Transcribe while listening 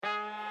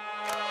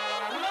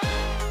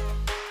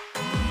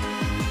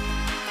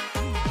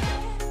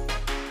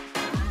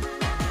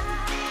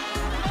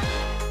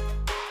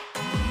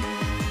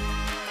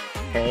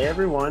Hey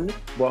everyone,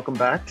 welcome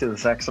back to the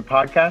Sexa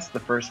Podcast, The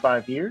First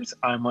 5 Years.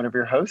 I'm one of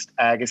your hosts,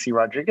 Agassy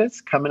Rodriguez,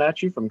 coming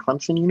at you from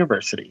Clemson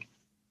University.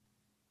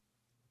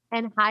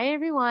 And hi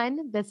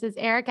everyone, this is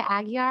Erica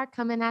Aguiar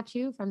coming at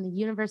you from the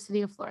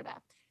University of Florida.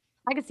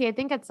 Agassy, I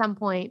think at some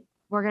point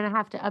we're going to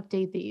have to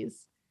update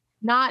these.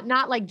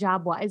 Not like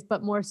job-wise,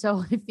 but more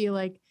so I feel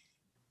like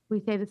we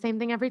say the same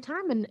thing every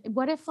time. And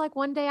what if like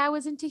one day I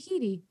was in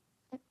Tahiti?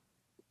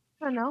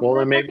 I don't know. Well,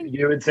 then maybe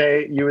you would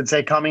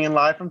say coming in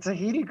live from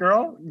Tahiti,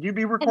 girl. You'd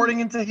be recording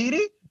in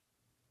Tahiti?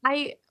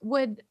 I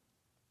would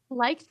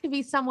like to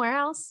be somewhere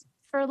else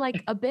for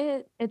like a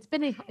bit. It's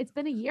been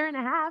a year and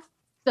a half.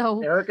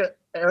 So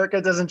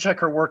Erica doesn't check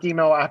her work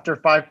email after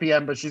 5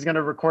 p.m., but she's going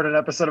to record an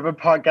episode of a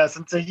podcast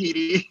in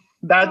Tahiti.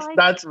 That's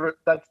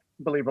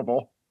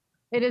believable.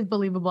 It is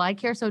believable. I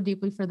care so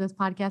deeply for this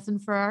podcast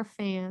and for our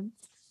fans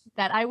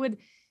that I would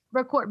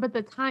record, but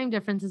the time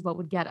difference is what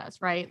would get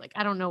us, right? Like,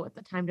 I don't know what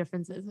the time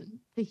difference is in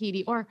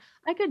Tahiti, or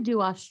I could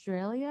do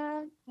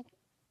Australia.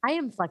 I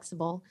am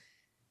flexible.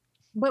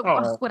 But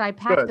would I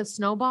pack the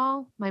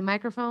snowball, my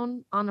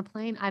microphone on a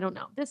plane? I don't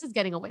know. This is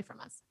getting away from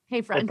us.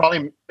 Hey, friend.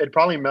 It'd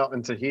probably melt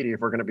in Tahiti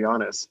if we're going to be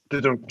honest.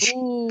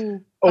 Ooh.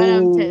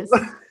 Oh.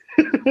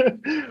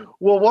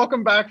 Well,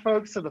 welcome back,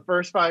 folks, to the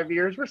First 5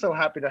 Years. We're so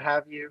happy to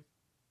have you.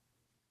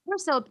 We're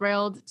so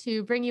thrilled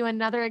to bring you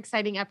another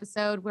exciting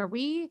episode where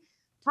we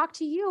talk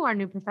to you, our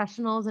new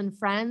professionals and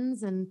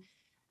friends. And,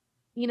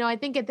 you know, I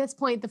think at this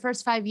point, the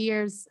first 5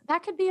 years,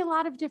 that could be a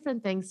lot of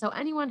different things. So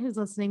anyone who's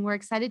listening, we're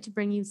excited to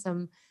bring you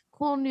some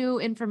cool new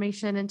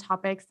information and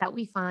topics that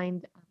we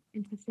find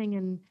interesting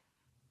and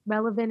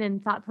relevant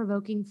and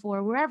thought-provoking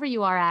for wherever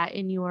you are at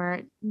in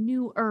your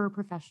newer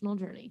professional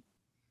journey.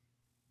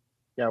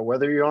 Yeah,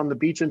 whether you're on the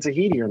beach in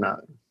Tahiti or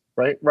not.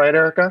 Right,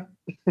 Erica?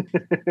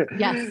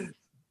 Yes.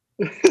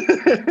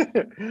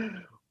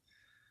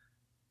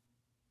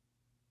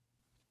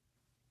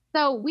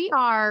 So we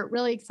are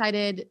really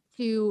excited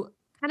to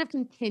kind of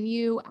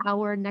continue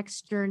our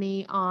next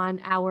journey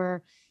on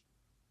our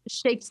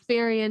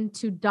Shakespearean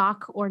to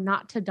doc or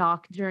not to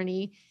doc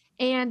journey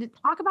and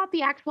talk about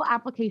the actual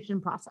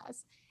application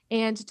process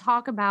and to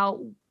talk about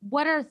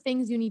what are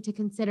things you need to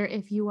consider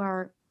if you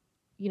are,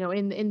 you know,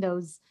 in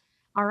those,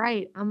 all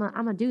right, I'm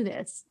gonna do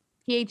this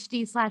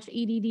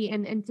PhD/EDD.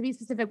 And to be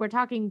specific, we're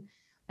talking,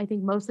 I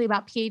think, mostly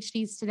about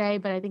PhDs today,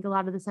 but I think a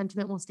lot of the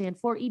sentiment will stand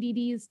for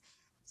EDDs.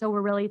 So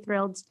we're really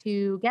thrilled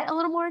to get a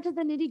little more into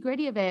the nitty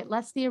gritty of it,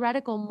 less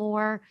theoretical,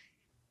 more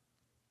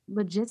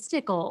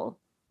logistics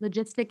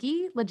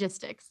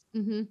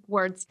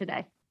words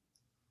today.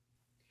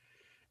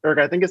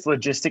 Erica, I think it's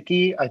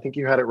logisticy. I think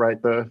you had it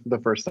right the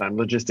first time,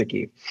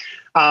 logisticy.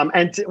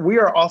 We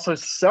are also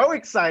so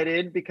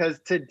excited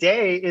because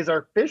today is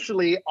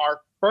officially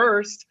our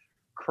first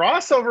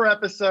crossover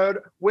episode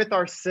with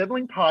our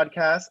sibling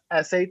podcast,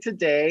 Essay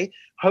Today,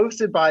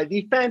 hosted by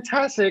the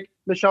fantastic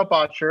Michelle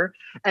Boettcher.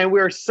 And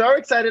we're so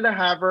excited to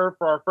have her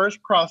for our first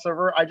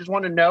crossover. I just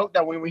want to note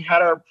that when we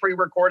had our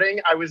pre-recording,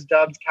 I was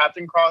dubbed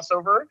Captain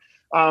Crossover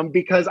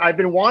because I've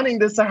been wanting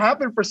this to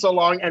happen for so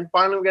long, and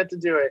finally we get to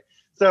do it.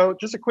 So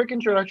just a quick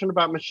introduction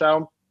about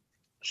Michelle.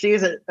 She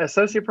is an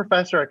associate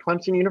professor at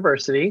Clemson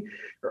University.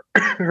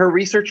 Her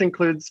research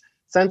includes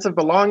sense of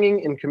belonging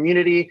in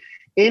community,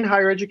 in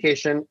higher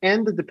education,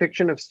 and the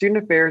depiction of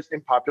student affairs in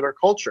popular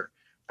culture.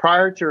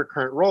 Prior to her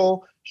current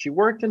role, she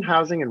worked in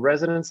housing and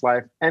residence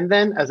life, and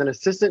then as an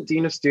assistant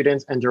dean of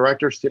students and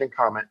director of student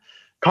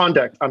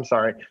conduct.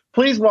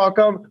 Please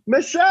welcome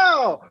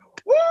Michelle.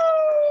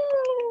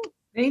 Woo!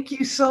 Thank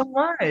you so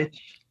much.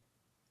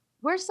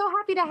 We're so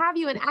happy to have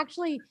you. And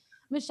actually,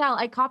 Michelle,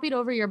 I copied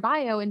over your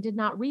bio and did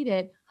not read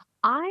it.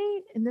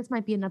 And this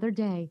might be another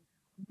day,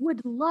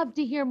 would love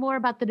to hear more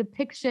about the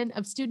depiction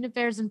of student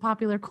affairs in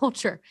popular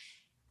culture,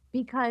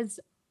 because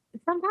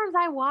sometimes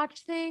I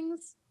watch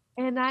things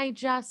and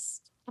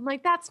I'm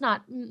like, that's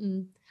not,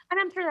 and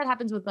I'm sure that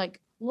happens with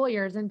like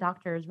lawyers and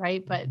doctors,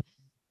 right? But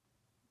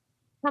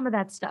some of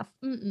that stuff,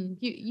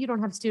 you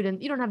don't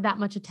have that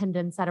much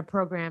attendance at a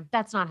program.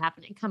 That's not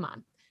happening. Come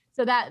on.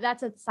 So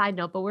that's a side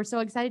note, but we're so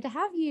excited to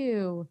have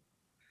you.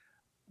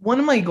 One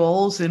of my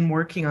goals in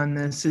working on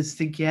this is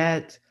to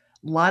get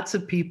lots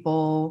of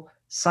people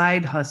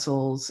side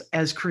hustles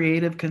as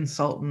creative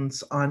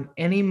consultants on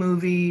any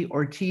movie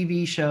or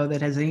TV show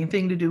that has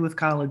anything to do with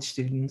college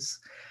students.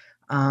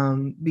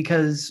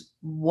 Because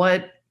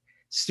what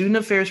student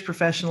affairs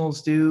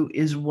professionals do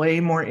is way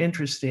more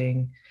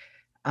interesting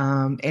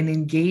and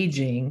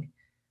engaging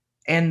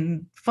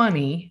and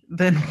funny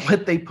than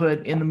what they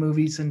put in the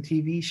movies and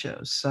TV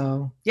shows.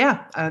 So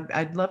yeah,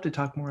 I'd love to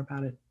talk more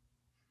about it.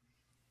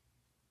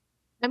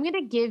 I'm going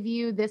to give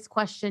you this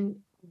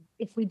question.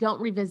 If we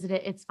don't revisit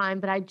it, it's fine.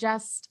 But I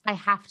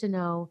have to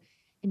know,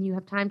 and you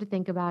have time to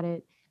think about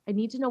it. I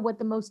need to know what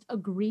the most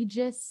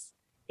egregious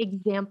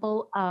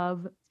example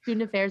of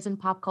student affairs and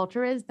pop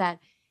culture is that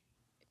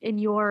in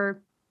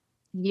your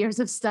years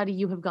of study,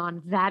 you have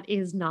gone, that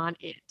is not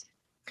it.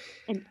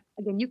 And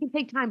again, you can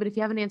take time, but if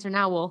you have an answer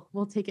now,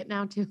 we'll take it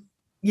now too.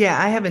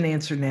 Yeah, I have an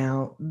answer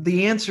now.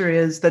 The answer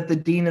is that the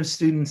dean of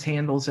students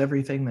handles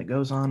everything that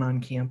goes on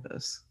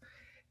campus.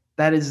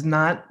 That is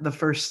not the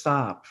first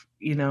stop.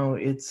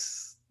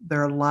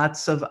 There are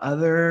lots of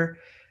other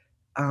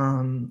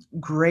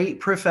great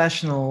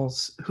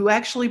professionals who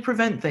actually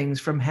prevent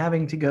things from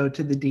having to go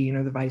to the dean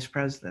or the vice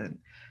president.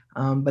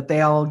 But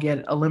they all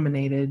get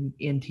eliminated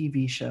in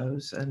TV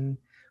shows and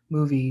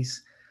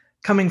movies.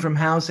 Coming from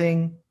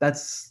housing,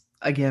 that's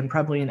again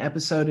probably an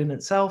episode in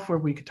itself where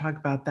we could talk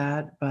about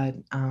that. But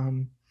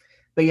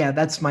yeah,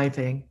 that's my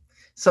thing.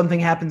 Something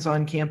happens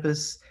on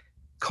campus,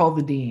 call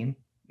the dean.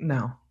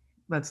 No,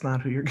 that's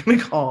not who you're going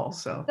to call.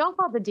 So Don't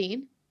call the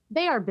dean.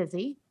 They are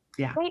busy.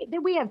 yeah,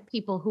 we have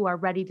people who are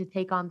ready to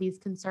take on these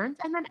concerns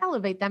and then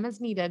elevate them as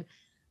needed.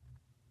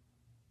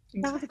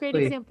 That was a great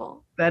exactly.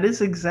 example. That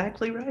is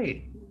exactly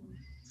right.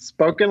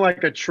 Spoken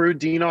like a true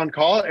dean on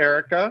call,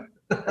 Erica.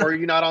 Or are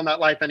you not on that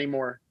life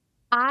anymore?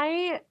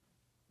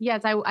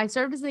 Yes, I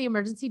served as the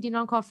emergency dean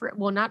on call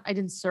I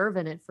didn't serve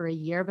in it for a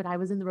year, but I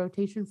was in the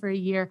rotation for a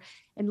year.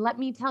 And let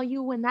me tell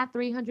you, when that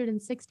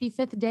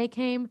 365th day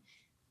came,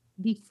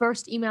 the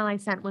first email I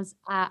sent was,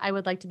 I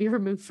would like to be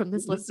removed from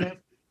this listserv.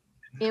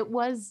 It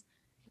was,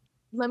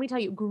 let me tell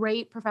you,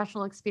 great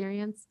professional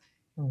experience.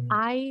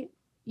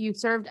 You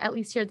served, at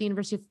least here at the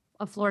University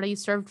of Florida, you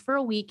served for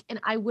a week, and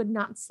I would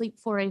not sleep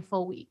for a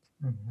full week.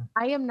 Mm-hmm.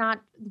 I am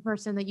not the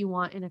person that you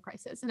want in a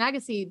crisis. And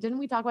Agassy, didn't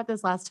we talk about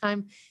this last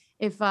time?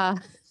 If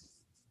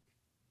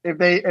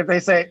they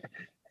say,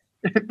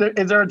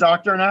 is there a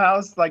doctor in the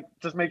house? Like,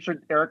 just make sure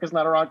Erica's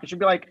not around, because she'd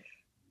be like,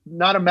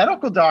 not a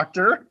medical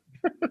doctor.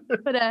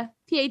 But a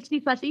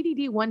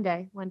PhD/EDD one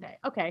day.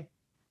 Okay.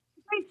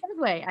 Great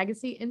segue,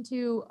 Agassy,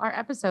 into our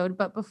episode.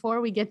 But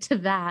before we get to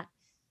that,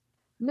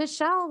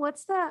 Michelle,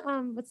 what's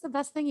the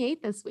best thing you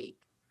ate this week?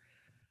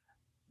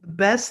 The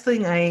best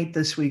thing I ate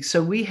this week.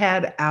 So we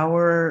had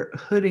our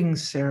hooding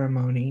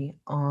ceremony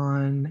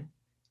on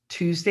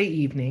Tuesday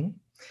evening.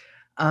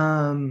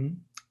 And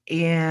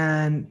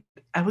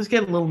I was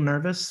getting a little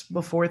nervous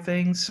before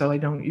things, so I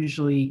don't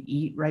usually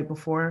eat right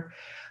before.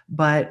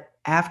 But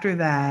after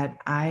that,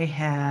 I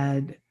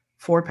had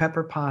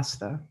 4-pepper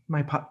pasta.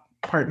 My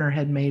partner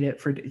had made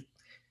it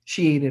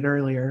she ate it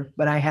earlier,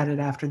 but I had it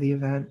after the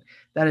event.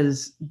 That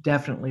is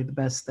definitely the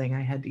best thing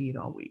I had to eat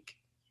all week.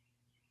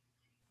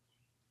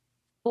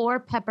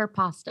 4-pepper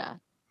pasta.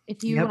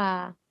 If you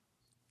or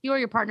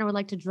your partner would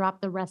like to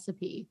drop the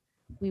recipe,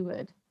 we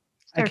would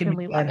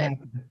certainly love it.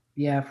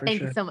 Yeah, for sure.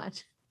 Thank you so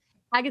much.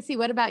 Agassy,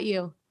 what about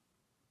you?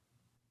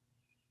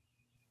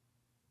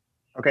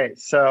 Okay,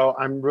 so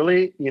I'm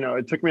really,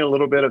 it took me a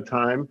little bit of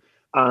time.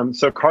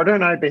 So Carter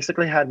and I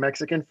basically had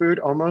Mexican food,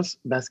 almost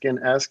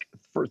Mexican-esque,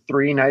 for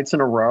 3 nights in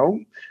a row,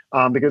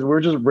 because we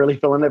were just really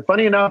feeling it.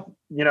 Funny enough,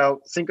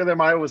 Cinco de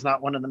Mayo was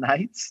not one of the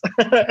nights,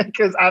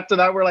 because after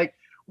that,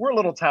 we're a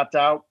little tapped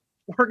out.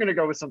 We're going to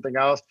go with something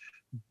else.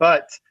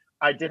 But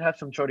I did have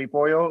some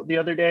choripollo the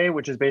other day,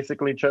 which is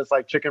basically just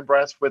like chicken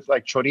breast with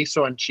like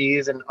chorizo and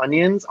cheese and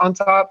onions on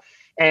top.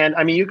 And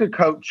I mean, you could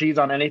coat cheese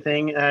on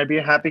anything and I'd be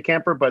a happy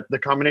camper, but the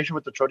combination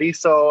with the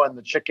chorizo and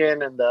the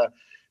chicken and the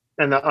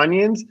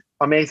onions,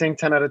 amazing.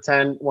 10 out of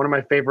 10. One of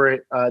my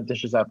favorite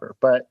dishes ever.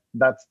 But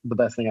that's the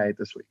best thing I ate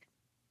this week.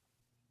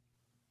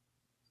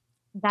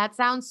 That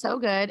sounds so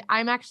good.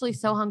 I'm actually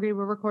so hungry.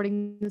 We're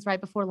recording this right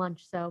before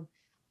lunch. So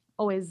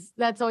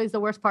that's always the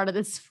worst part of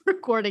this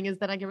recording, is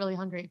that I get really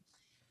hungry.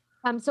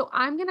 So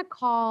I'm going to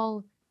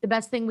call the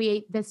best thing we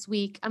ate this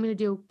week. I'm going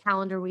to do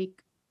calendar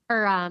week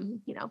or,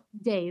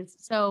 days.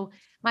 So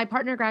my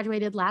partner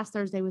graduated last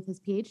Thursday with his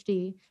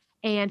PhD,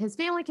 and his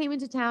family came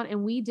into town,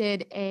 and we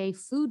did a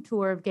food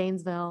tour of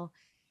Gainesville.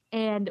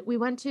 And we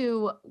went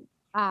to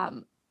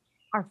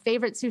our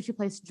favorite sushi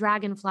place,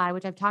 Dragonfly,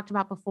 which I've talked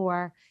about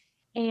before.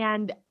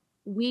 And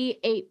we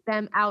ate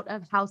them out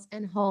of house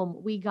and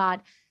home. We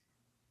got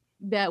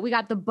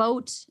the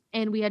boat,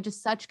 and we had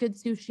just such good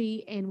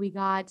sushi, and we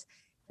got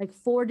like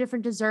 4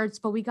 different desserts,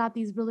 but we got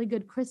these really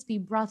good crispy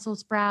Brussels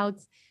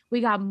sprouts. We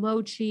got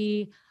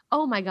mochi.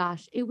 Oh my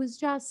gosh. It was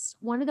just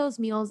one of those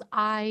meals.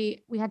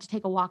 We had to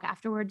take a walk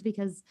afterwards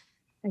because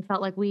I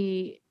felt like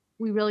we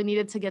really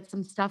needed to get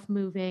some stuff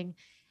moving,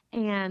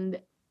 and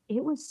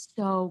it was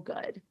so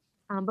good.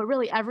 But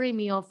really every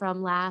meal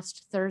from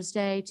last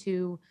Thursday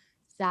to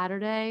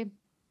Saturday,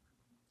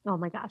 oh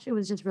my gosh, it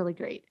was just really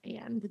great.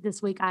 And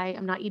this week I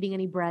am not eating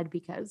any bread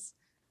because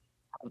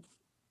of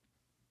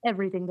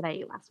everything that I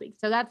ate last week.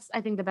 So that's, I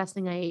think, the best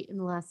thing I ate in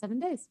the last 7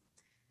 days.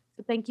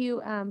 So thank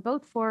you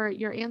both for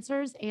your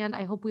answers, and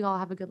I hope we all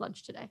have a good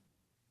lunch today.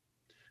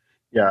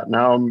 Yeah,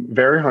 now I'm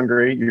very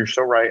hungry. You're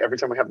so right. Every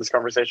time we have this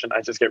conversation,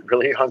 I just get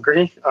really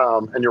hungry.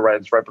 And you're right,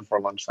 it's right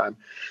before lunchtime.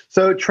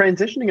 So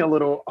transitioning a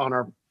little on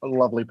our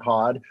lovely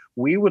pod,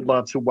 we would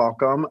love to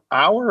welcome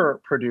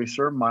our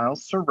producer,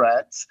 Miles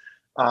Surratt,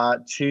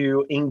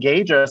 to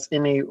engage us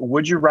in a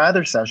Would You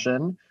Rather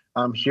session.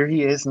 Here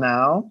he is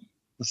now,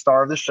 the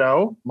star of the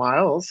show.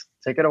 Miles,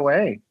 take it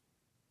away.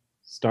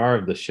 Star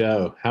of the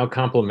show. How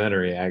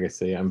complimentary,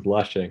 Agassy. I'm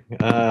blushing.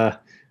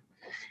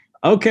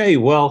 Okay,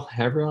 well,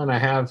 everyone, I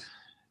have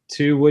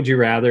 2 Would You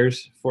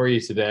Rathers for you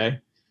today.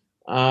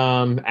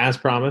 As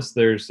promised,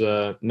 there's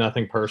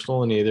nothing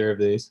personal in either of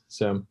these.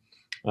 So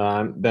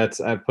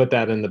I've put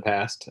that in the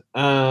past.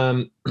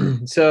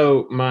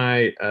 So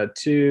my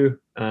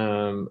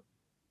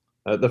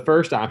the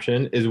first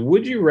option is,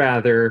 would you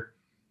rather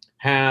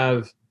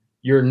have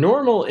your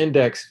normal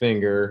index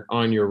finger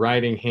on your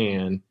writing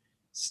hand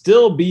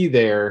still be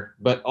there,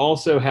 but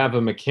also have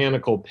a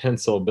mechanical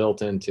pencil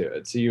built into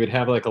it? So you would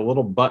have like a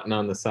little button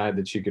on the side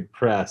that you could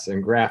press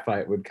and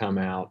graphite would come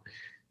out.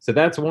 So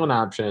that's one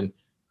option.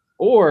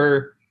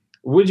 Or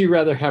would you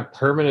rather have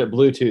permanent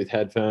Bluetooth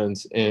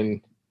headphones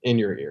in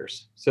your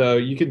ears? So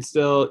you can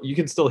still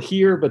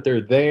hear, but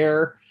they're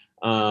there.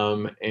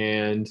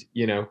 And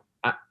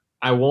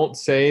I won't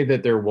say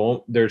that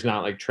there's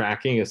not like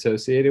tracking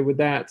associated with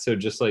that. So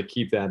just like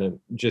keep that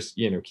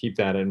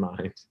in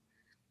mind.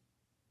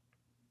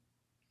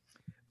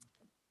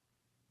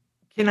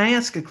 Can I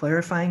ask a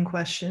clarifying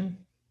question?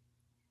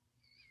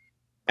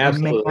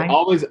 Absolutely.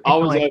 Always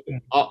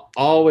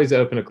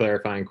open to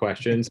clarifying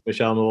questions.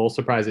 Michelle, I'm a little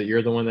surprised that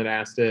you're the one that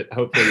asked it.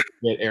 Hopefully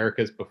we get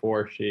Erica's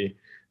before she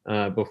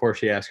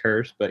asks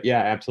hers. But yeah,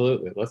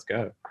 absolutely. Let's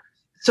go.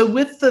 So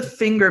with the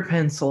finger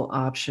pencil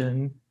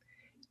option,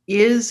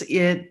 is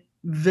it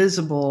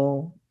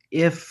visible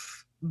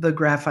if the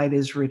graphite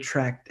is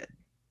retracted?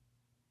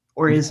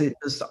 Or is it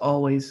just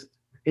always,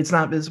 it's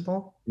not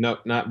visible? No,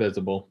 not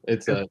visible.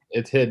 It's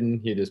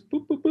hidden. You just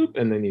boop, boop, boop,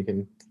 and then you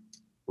can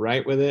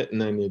write with it,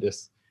 and then you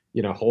just,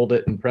 hold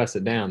it and press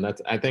it down.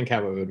 That's, I think,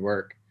 how it would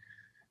work.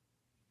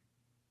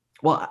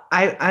 Well,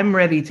 I'm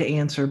ready to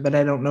answer, but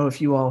I don't know if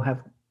you all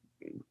have,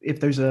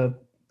 if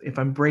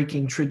I'm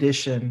breaking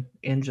tradition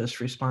in just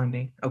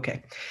responding.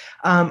 Okay.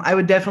 I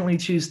would definitely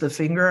choose the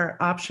finger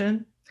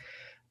option.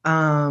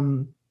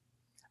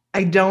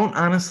 I don't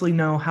honestly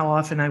know how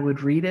often I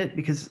would read it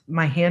because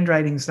my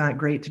handwriting's not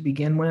great to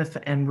begin with,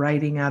 and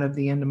writing out of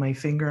the end of my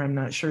finger, I'm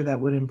not sure that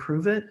would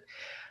improve it.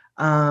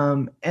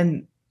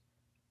 And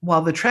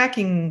while the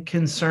tracking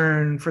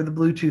concern for the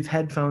Bluetooth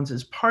headphones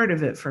is part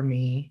of it for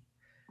me,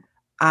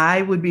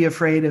 I would be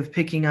afraid of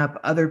picking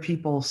up other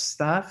people's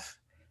stuff.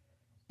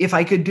 If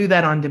I could do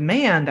that on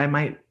demand, I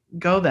might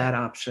go that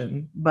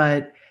option,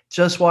 but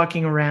just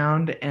walking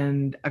around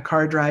and a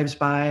car drives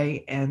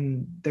by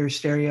and their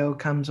stereo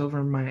comes over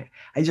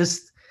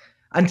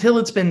until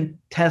it's been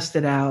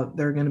tested out,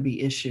 there are going to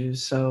be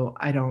issues. So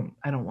I don't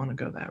want to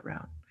go that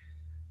route.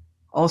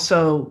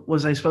 Also,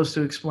 was I supposed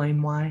to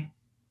explain why?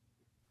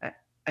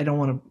 I don't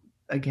want to,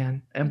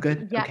 again, I'm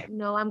good. Yeah, Okay.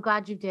 no, I'm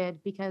glad you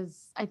did,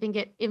 because I think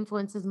it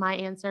influences my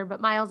answer. But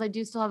Miles, I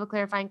do still have a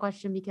clarifying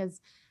question because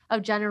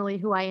of generally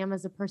who I am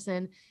as a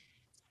person.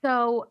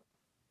 So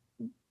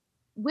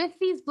with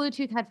these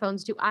Bluetooth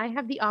headphones, do I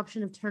have the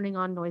option of turning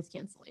on noise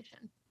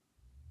cancellation?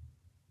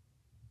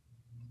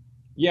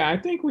 Yeah, I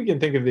think we can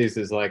think of these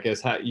as like,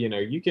 as how,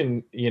 you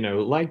can,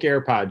 like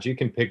AirPods, you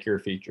can pick your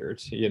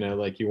features,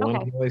 like you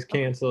want to noise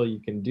cancel,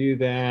 you can do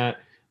that.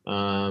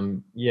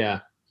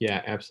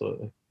 Yeah,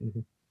 absolutely. Mm-hmm.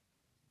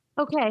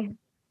 Okay.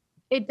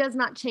 It does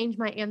not change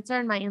my answer.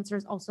 And my answer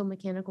is also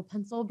mechanical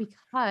pencil,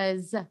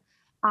 because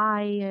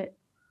I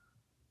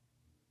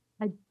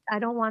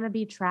don't want to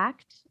be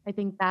tracked. I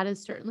think that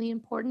is certainly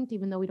important,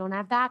 even though we don't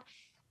have that.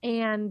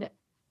 And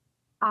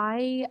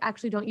I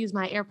actually don't use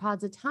my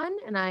AirPods a ton.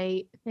 And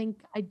I think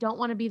I don't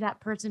want to be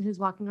that person who's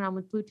walking around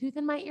with Bluetooth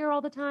in my ear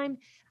all the time.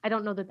 I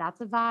don't know that that's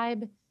a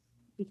vibe,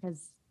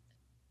 because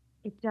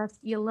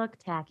you look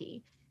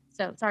tacky.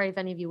 So sorry if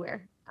any of you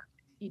wear,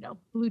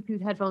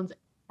 Bluetooth headphones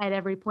at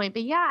every point.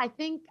 But yeah, I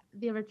think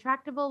the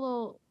retractable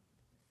little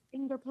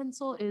finger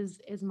pencil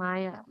is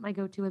my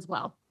go-to as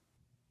well.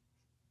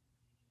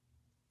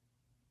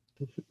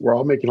 We're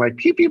all making like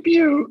pew pew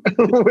pew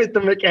with the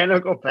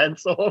mechanical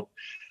pencil.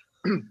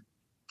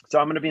 So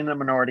I'm going to be in the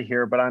minority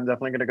here, but I'm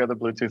definitely going to go the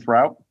Bluetooth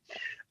route.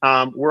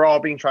 We're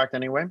all being tracked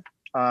anyway,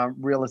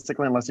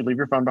 realistically, unless you leave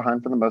your phone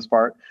behind for the most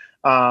part.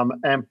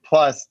 And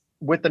plus,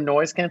 with the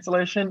noise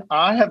cancellation,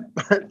 I have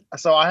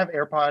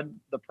AirPod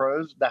the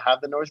Pros that have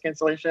the noise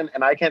cancellation,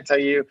 and I can't tell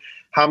you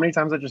how many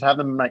times I just have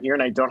them in my ear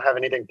and I don't have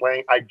anything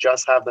playing. I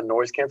just have the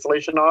noise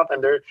cancellation off,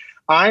 and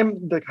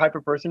I'm the type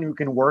of person who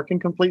can work in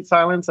complete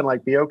silence and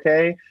like be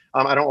okay.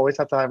 I don't always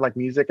have to have like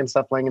music and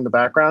stuff playing in the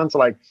background. So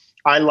like,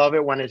 I love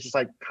it when it's just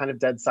like kind of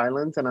dead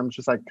silence and I'm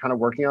just like kind of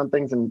working on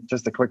things and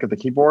just a click of the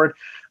keyboard.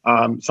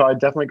 So I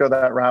definitely go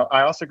that route.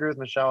 I also agree with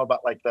Michelle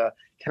about like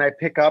can I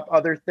pick up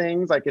other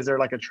things? Like, is there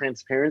like a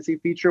transparency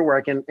feature where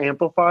I can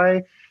amplify?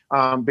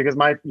 Because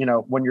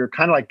when you're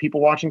kind of like people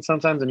watching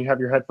sometimes and you have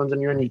your headphones in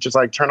your ear and you just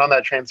like turn on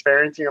that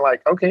transparency, you're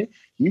like, okay,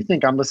 you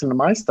think I'm listening to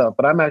my stuff,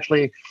 but I'm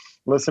actually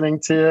listening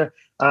to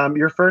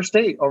your first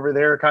date over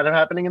there kind of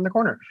happening in the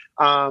corner.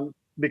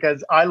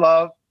 Because I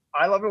love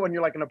it when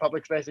you're like in a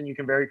public space and you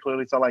can very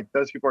clearly tell like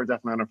those people are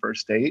definitely on a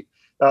first date.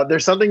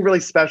 There's something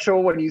really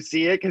special when you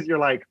see it because you're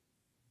like,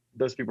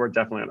 those people are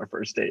definitely on a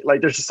first date.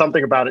 Like there's just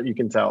something about it you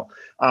can tell.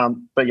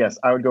 But yes,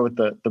 I would go with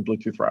the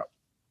Bluetooth route.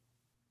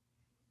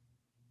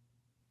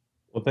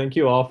 Well, thank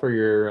you all for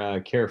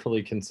your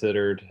carefully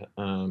considered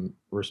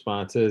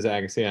responses.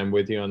 Agassy, I'm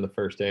with you on the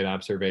first date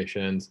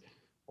observations.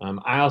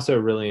 I also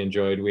really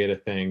enjoyed, we had a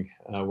thing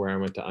where I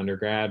went to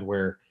undergrad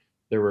where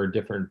there were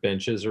different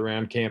benches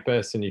around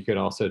campus, and you could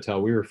also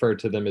tell, we referred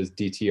to them as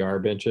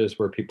DTR benches,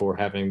 where people were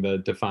having the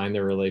define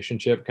their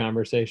relationship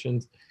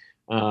conversations.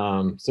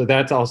 So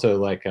that's also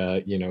like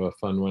a, a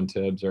fun one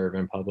to observe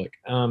in public.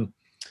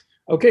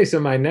 Okay, so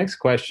my next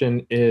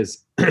question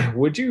is,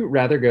 would you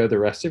rather go the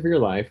rest of your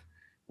life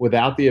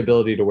without the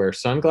ability to wear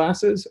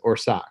sunglasses or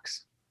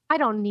socks? I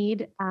don't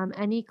need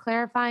any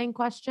clarifying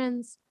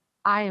questions.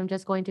 I am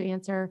just going to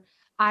answer.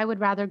 I would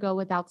rather go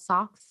without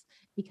socks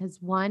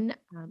because one,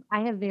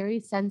 I have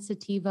very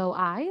sensitivo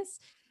eyes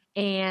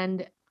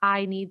and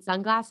I need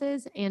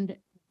sunglasses. And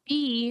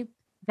B,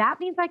 that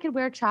means I could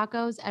wear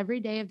chacos every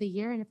day of the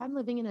year. And if I'm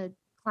living in a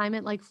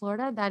climate like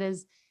Florida, that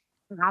is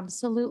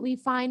absolutely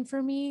fine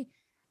for me.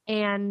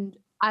 And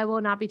I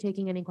will not be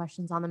taking any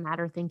questions on the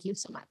matter. Thank you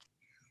so much.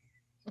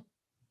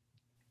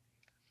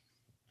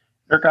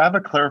 Eric, I have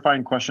a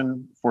clarifying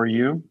question for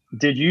you.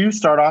 Did you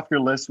start off your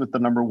list with the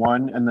number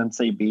 1 and then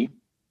say B?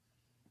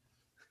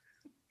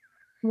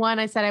 One,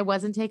 I said I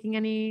wasn't taking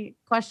any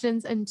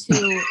questions, and 2,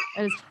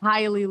 it is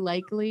highly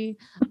likely.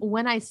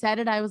 When I said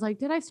it, I was like,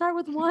 did I start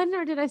with 1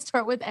 or did I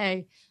start with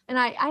A? And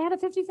I had a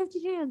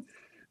 50-50 chance.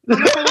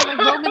 Unless I went like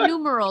Roman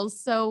numerals.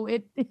 So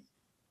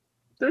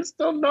There's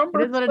still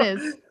numbers. It is what it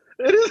is.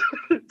 It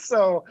is.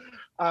 So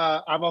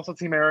I'm also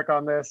Team Eric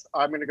on this.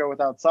 I'm going to go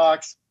without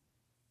socks.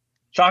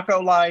 Chaco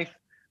life.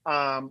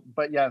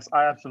 But yes,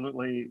 I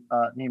absolutely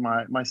need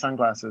my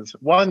sunglasses.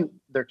 1,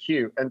 they're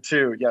cute. And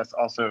 2, yes,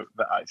 also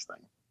the eyes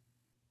thing.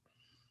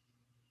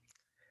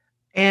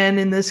 And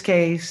in this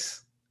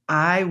case,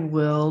 I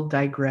will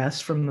digress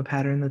from the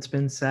pattern that's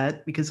been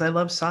set because I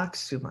love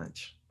socks too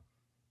much.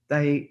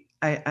 I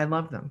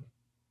love them.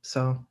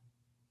 So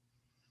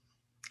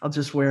I'll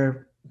just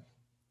wear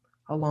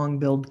a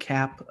long-billed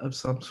cap of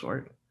some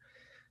sort.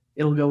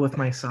 It'll go with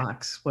my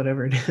socks,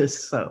 whatever it is.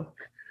 So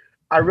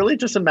I really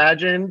just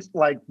imagined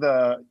like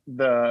the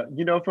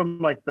from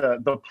like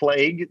the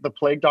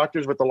plague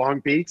doctors with the long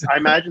beaks. I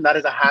imagine that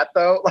as a hat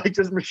though, like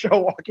just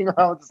Michelle walking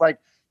around with this like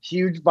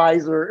huge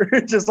visor,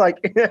 just like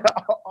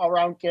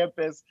around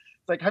campus.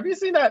 It's like, have you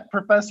seen that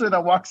professor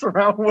that walks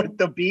around with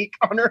the beak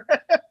on her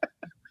head?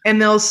 And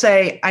they'll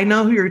say, I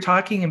know who you're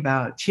talking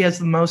about. She has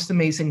the most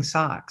amazing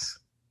socks.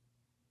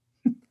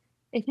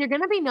 If you're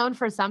going to be known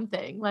for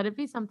something, let it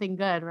be something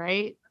good,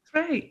 right?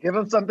 Right. Give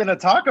them something to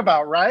talk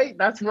about, right?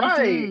 That's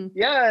right. Mm-hmm.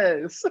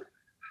 Yes.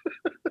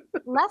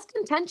 Less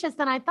contentious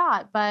than I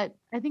thought, but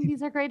I think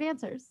these are great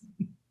answers.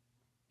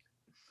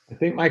 I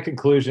think my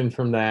conclusion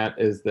from that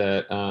is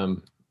that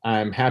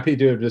I'm happy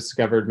to have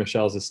discovered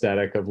Michelle's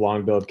aesthetic of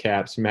long-billed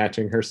caps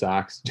matching her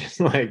socks. Just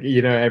like,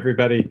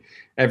 everybody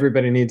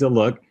needs a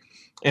look.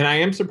 And I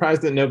am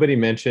surprised that nobody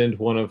mentioned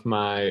one of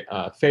my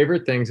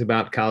favorite things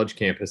about college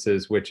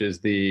campuses, which is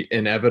the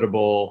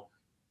inevitable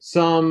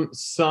some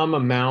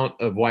amount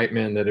of white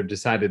men that have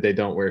decided they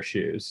don't wear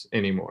shoes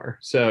anymore.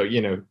 So,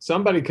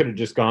 somebody could have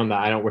just gone the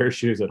I don't wear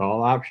shoes at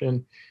all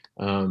option.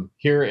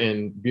 Here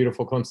in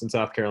beautiful Clemson,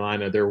 South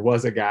Carolina, there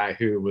was a guy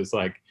who was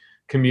like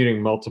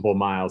commuting multiple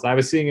miles. I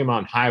was seeing him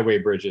on highway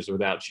bridges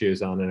without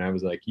shoes on, and I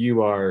was like,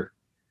 you are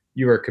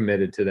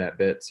committed to that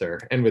bit, sir.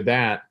 And with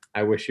that,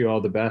 I wish you all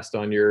the best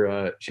on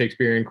your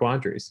Shakespearean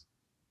quandaries.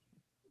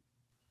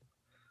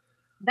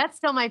 That's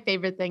still my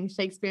favorite thing,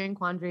 Shakespearean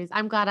quandaries.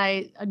 I'm glad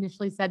I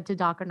initially said to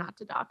doc or not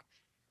to doc.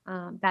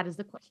 That is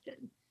the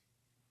question.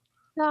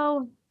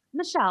 So,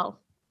 Michelle,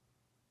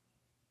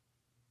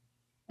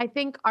 I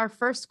think our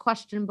first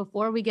question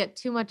before we get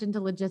too much into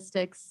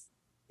logistics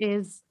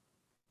is,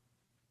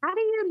 how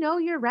do you know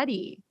you're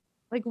ready?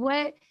 Like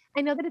what,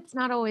 I know that it's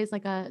not always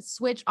like a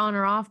switch on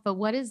or off, but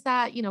what is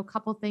that,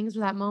 couple things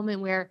or that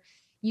moment where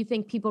you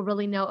think people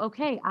really know,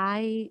 okay,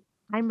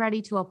 I'm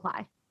ready to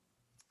apply?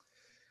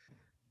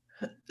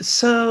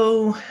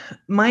 So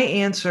my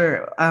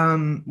answer,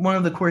 one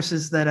of the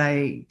courses that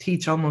I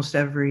teach almost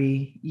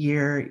every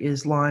year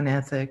is law and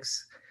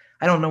ethics.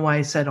 I don't know why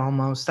I said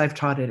almost. I've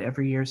taught it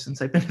every year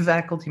since I've been a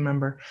faculty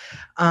member.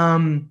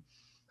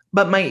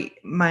 But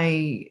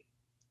my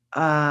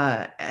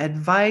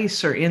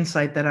advice or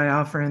insight that I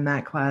offer in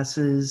that class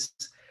is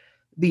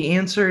the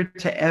answer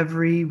to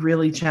every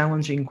really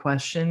challenging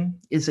question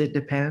is it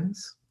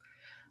depends.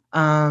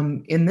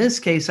 In this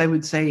case, I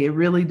would say it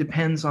really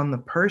depends on the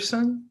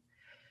person.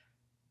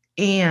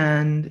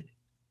 And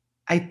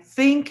I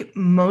think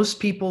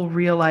most people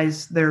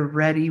realize they're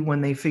ready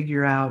when they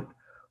figure out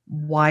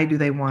why do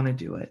they want to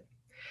do it.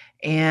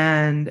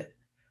 And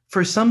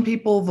for some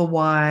people, the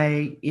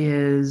why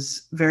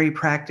is very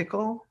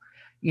practical.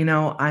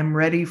 I'm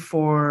ready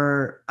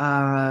for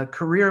a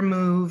career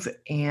move.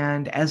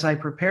 And as I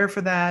prepare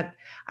for that,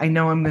 I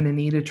know I'm going to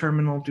need a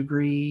terminal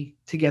degree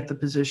to get the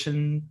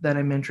position that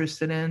I'm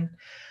interested in.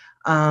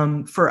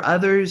 For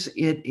others,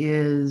 it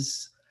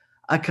is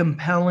a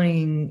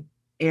compelling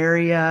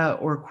area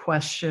or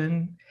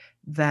question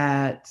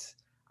that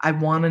I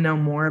want to know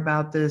more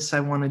about this. I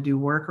want to do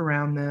work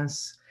around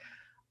this.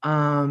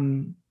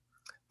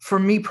 for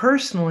me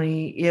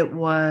personally, it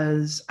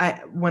was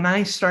when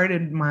I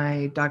started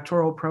my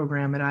doctoral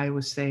program at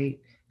Iowa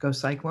State, Go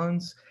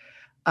Cyclones,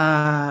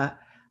 I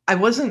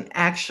wasn't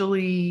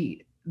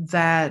actually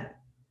that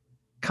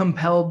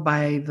compelled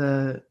by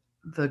the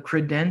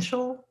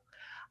credential.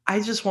 I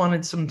just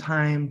wanted some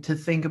time to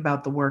think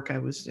about the work I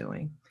was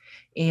doing.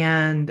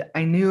 And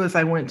I knew if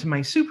I went to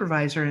my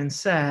supervisor and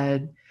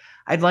said,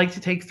 I'd like to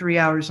take 3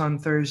 hours on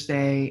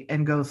Thursday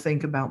and go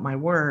think about my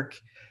work,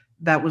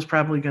 that was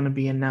probably going to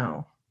be a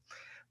no.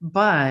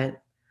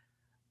 But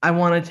I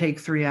want to take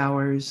 3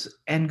 hours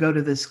and go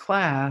to this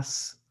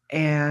class.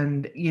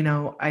 And,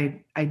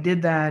 I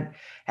did that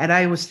at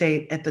Iowa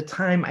State. At the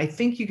time, I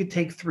think you could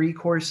take 3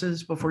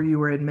 courses before you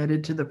were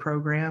admitted to the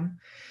program.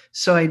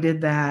 So I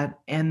did that.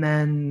 And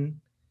then,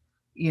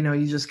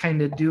 you just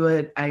kind of do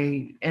it.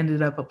 I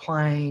ended up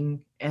applying.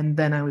 And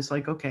then I was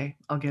like, okay,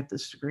 I'll get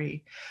this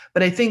degree.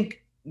 But I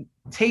think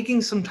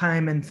taking some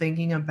time and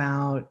thinking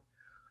about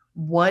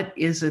what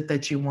is it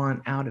that you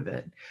want out of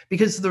it?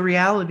 Because the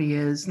reality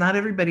is not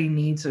everybody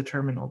needs a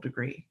terminal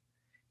degree.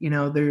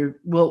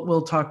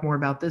 We'll talk more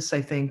about this,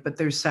 I think, but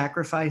there's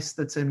sacrifice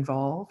that's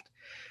involved.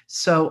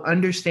 So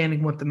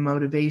understanding what the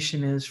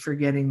motivation is for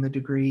getting the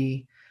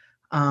degree,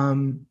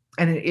 and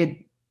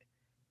it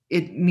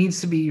needs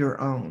to be your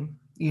own.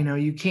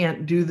 You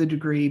can't do the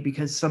degree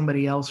because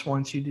somebody else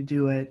wants you to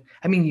do it.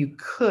 I mean, you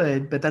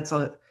could, but it's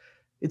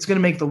going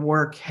to make the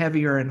work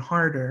heavier and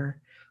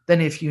harder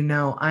than if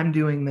I'm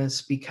doing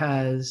this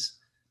because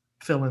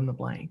fill in the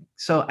blank.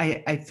 So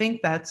I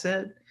think that's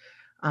it.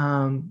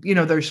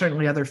 There's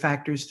certainly other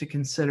factors to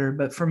consider,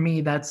 but for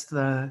me,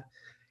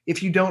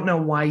 if you don't know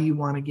why you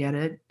want to get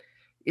it,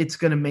 it's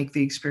going to make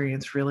the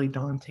experience really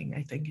daunting,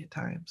 I think, at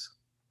times.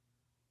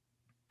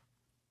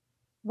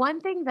 One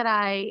thing that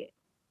I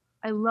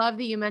love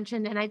that you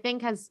mentioned, and I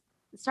think has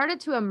started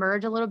to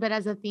emerge a little bit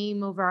as a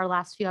theme over our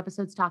last few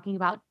episodes talking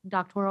about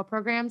doctoral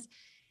programs,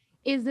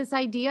 is this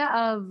idea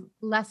of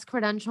less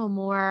credential,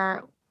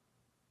 more,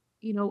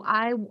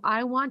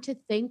 I want to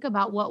think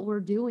about what we're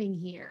doing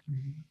here.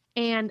 Mm-hmm.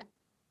 And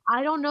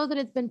I don't know that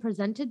it's been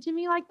presented to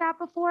me like that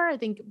before. I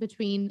think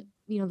between,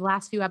 the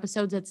last few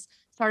episodes, it's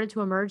started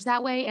to emerge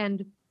that way.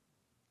 And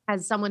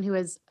as someone who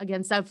is,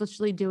 again,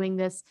 selfishly doing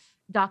this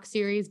doc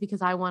series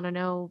because I want to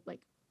know, like,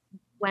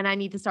 when I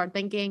need to start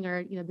thinking,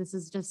 or, this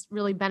is just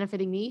really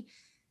benefiting me,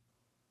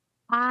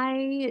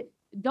 I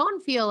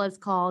don't feel as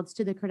called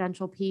to the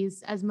credential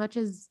piece as much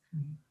as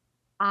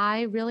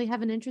I really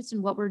have an interest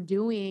in what we're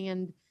doing.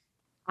 And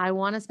I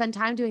want to spend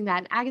time doing that.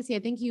 And Agassy, I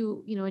think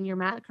in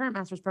your current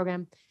master's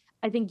program,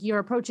 I think you're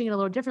approaching it a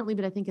little differently,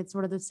 but I think it's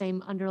sort of the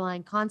same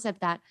underlying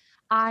concept that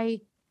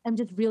I am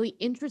just really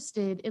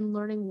interested in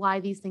learning why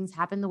these things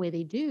happen the way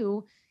they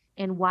do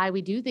and why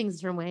we do things a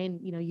certain way.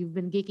 And, you've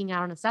been geeking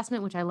out on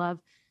assessment, which I love.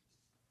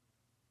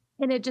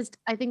 And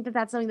I think that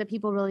that's something that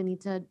people really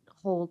need to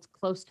hold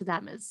close to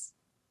them, is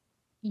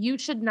you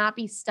should not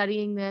be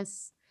studying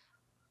this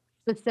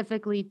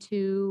specifically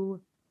to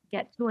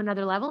get to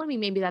another level. I mean,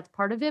 maybe that's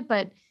part of it,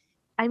 but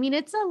I mean,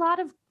 it's a lot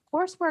of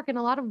coursework and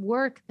a lot of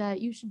work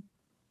that you should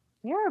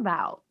care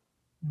about.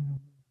 Mm-hmm.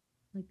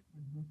 Like,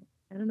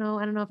 I don't know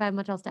if I have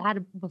much else to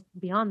add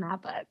beyond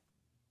that, but.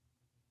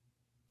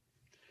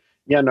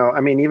 Yeah, no,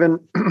 I mean,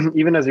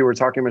 even as you were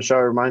talking, Michelle,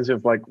 it reminds me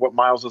of like what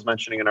Miles was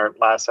mentioning in our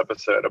last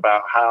episode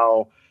about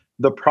how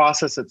the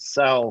process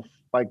itself,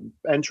 like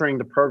entering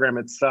the program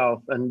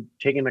itself and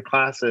taking the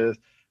classes,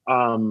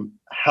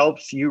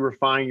 helps you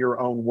refine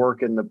your own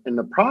work in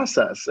the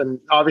process. And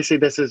obviously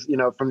this is,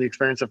 from the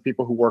experience of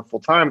people who work full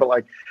time, but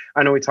like,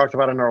 I know we talked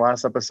about in our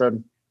last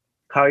episode,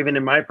 how even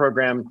in my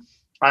program,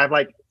 I have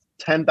like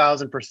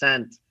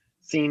 10,000%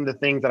 seen the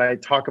things that I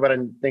talk about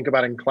and think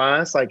about in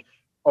class, like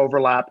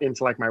overlap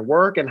into like my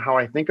work and how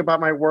I think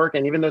about my work.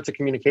 And even though it's a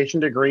communication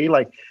degree,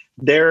 like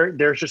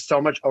there's just so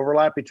much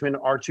overlap between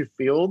our two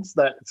fields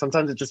that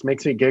sometimes it just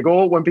makes me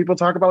giggle when people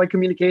talk about like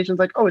communications,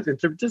 like, oh, it's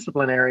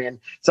interdisciplinary, and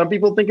some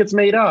people think it's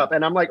made up.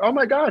 And I'm like, oh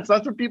my gosh,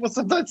 that's what people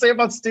sometimes say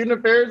about student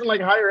affairs and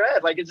like higher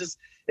ed. Like it's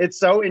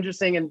so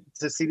interesting, and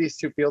to see these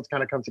two fields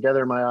kind of come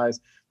together in my eyes.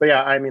 But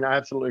yeah, I mean, I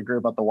absolutely agree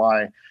about the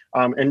why,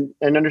 and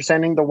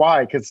understanding the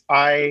why, because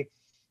I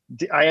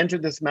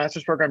entered this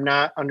master's program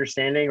not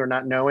understanding or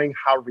not knowing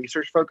how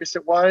research focused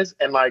it was.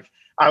 And like,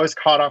 I was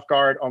caught off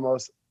guard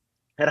almost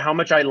at how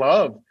much I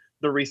love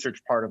the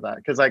research part of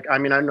that. Cause like, I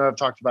mean, I know I've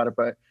talked about it,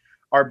 but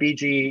our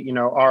BG,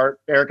 our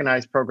Eric and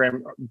I's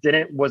program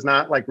was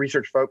not like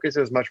research focused. It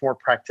was much more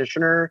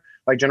practitioner,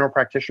 like general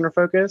practitioner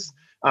focus.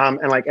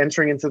 And like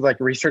entering into like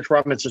research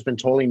realm, it's just been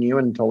totally new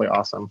and totally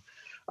awesome.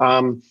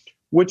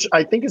 Which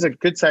I think is a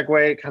good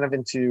segue kind of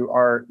into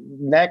our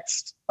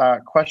next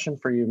question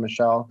for you,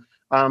 Michelle.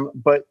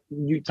 But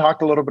you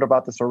talked a little bit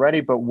about this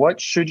already, but what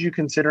should you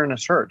consider in a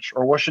search,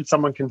 or what should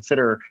someone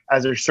consider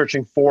as they're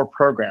searching for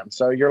programs?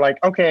 So you're like,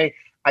 okay,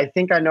 I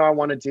think I know I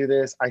want to do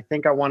this. I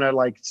think I want to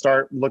like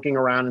start looking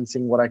around and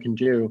seeing what I can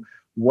do.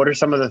 What are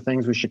some of the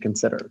things we should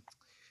consider?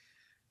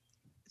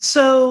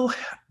 So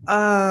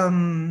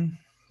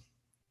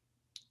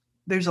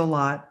there's a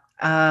lot.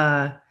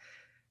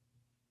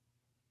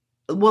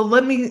 Well,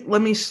 let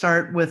me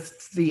start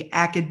with the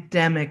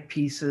academic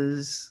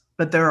pieces,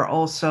 but there are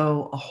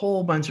also a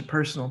whole bunch of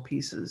personal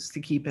pieces to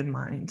keep in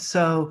mind.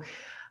 So,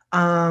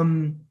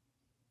 and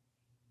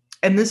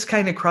this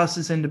kind of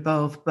crosses into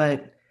both,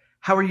 but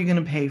how are you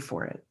going to pay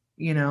for it?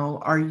 You know,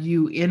 are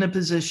you in a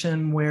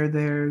position where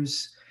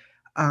there's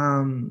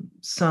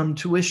some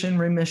tuition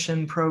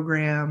remission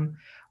program,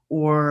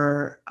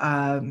 or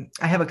I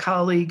have a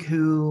colleague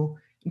who,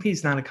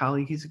 he's not a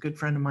colleague, he's a good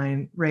friend of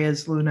mine,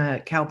 Reyes Luna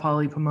at Cal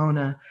Poly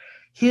Pomona.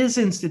 His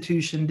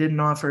institution didn't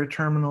offer a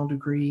terminal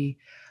degree,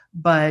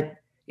 but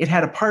it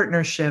had a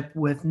partnership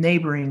with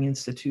neighboring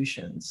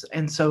institutions.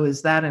 And so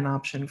is that an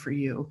option for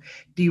you?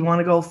 Do you want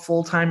to go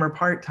full-time or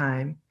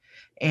part-time?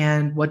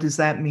 And what does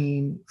that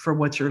mean for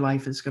what your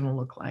life is going to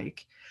look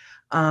like?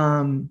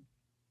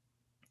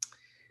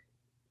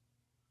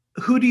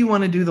 Who do you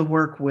want to do the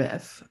work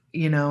with?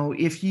 You know,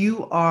 if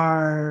you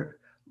are,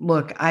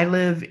 look, I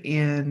live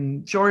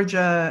in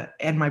Georgia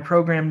and my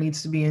program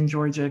needs to be in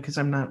Georgia because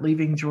I'm not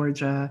leaving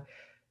Georgia,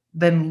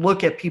 then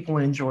look at people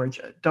in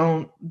Georgia.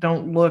 Don't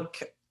look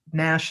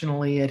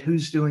nationally at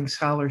who's doing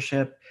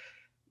scholarship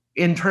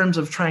in terms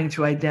of trying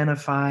to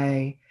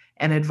identify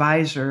an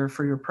advisor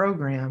for your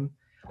program.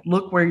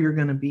 Look where you're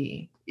going to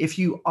be. If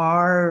you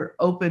are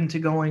open to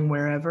going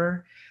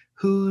wherever,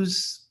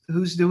 who's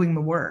doing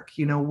the work?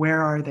 You know,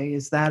 where are they?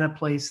 Is that a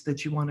place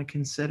that you want to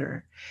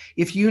consider?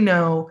 If you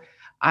know,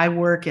 I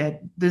work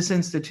at this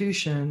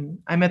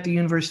institution, I'm at the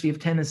University of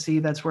Tennessee,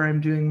 that's where I'm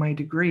doing my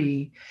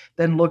degree,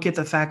 then look at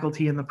the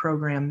faculty and the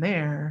program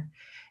there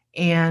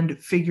and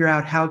figure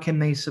out how can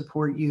they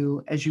support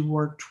you as you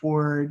work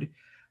toward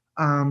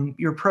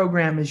your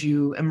program, as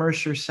you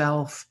immerse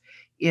yourself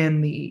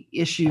in the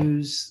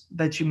issues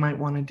that you might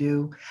want to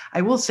do.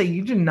 I will say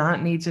you do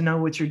not need to know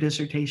what your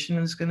dissertation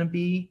is going to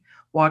be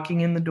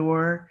walking in the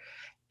door.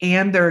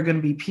 And there are going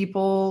to be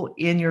people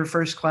in your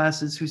first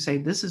classes who say,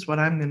 this is what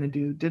I'm going to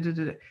do.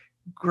 Da-da-da-da.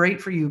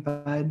 Great for you,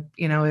 bud.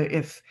 You know,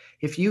 if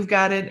you've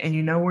got it and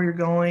you know where you're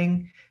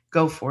going,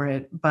 go for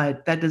it.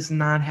 But that does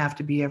not have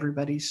to be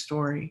everybody's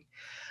story.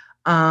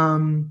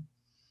 I'm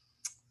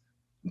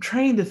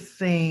trying to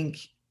think,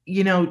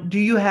 you know, do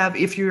you have,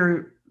 if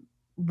you're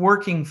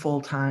working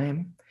full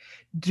time,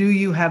 do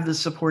you have the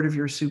support of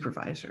your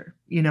supervisor?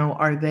 You know,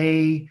 are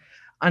they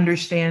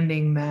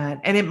understanding that?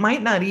 And it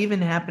might not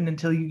even happen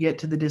until you get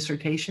to the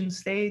dissertation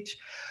stage,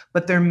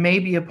 but there may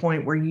be a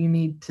point where you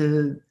need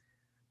to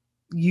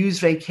use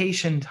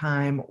vacation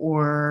time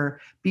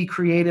or be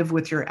creative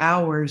with your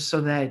hours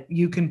so that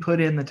you can put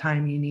in the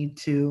time you need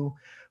to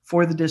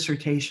for the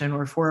dissertation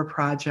or for a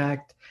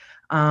project.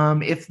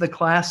 If the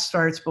class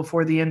starts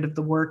before the end of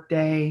the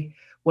workday,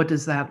 what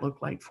does that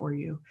look like for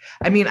you?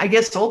 I mean, I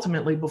guess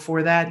ultimately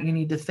before that, you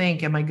need to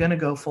think, am I going to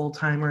go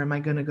full-time or am I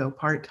going to go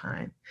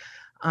part-time?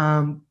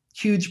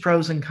 Huge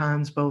pros and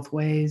cons both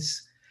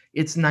ways.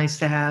 It's nice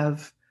to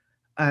have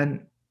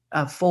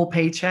a full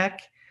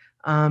paycheck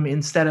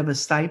instead of a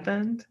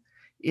stipend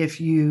if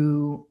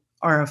you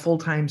are a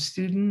full-time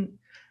student.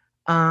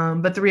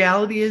 But the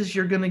reality is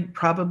you're going to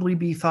probably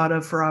be thought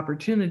of for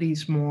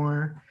opportunities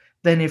more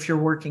than if you're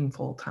working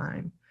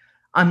full-time.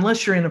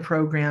 Unless you're in a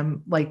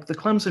program like the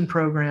Clemson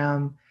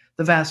program,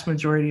 the vast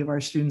majority of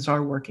our students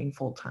are working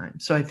full-time.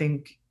 So I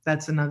think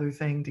that's another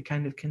thing to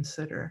kind of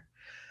consider.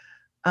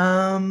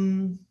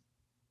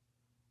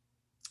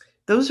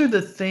 Those are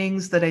the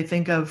things that I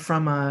think of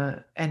from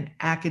an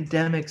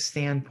academic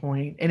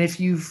standpoint. And if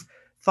you've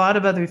thought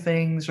of other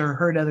things or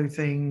heard other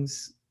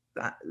things,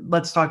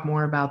 let's talk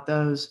more about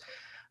those.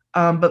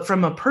 But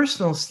from a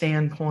personal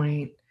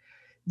standpoint,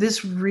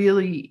 this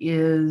really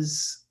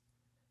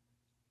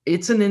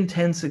it's an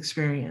intense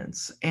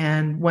experience.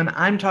 And when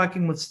I'm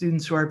talking with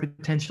students who are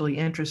potentially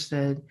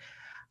interested,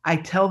 I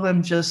tell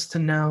them just to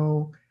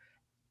know,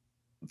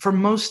 for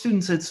most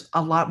students, it's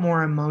a lot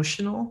more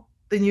emotional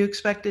than you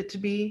expect it to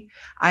be.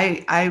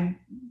 I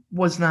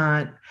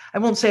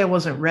won't say I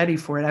wasn't ready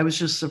for it. I was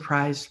just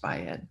surprised by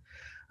it.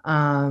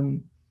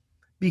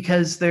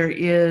 Because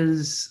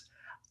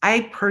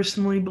I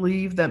personally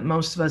believe that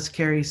most of us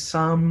carry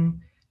some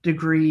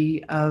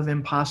degree of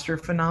imposter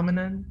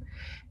phenomenon.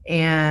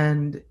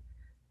 And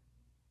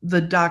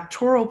the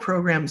doctoral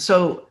program,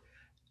 so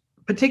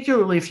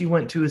particularly if you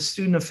went to a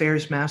student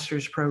affairs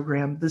master's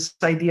program, this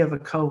idea of a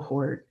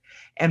cohort,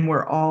 and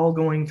we're all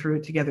going through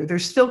it together.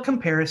 There's still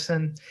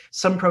comparison.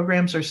 Some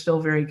programs are still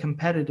very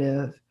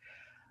competitive.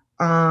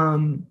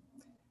 When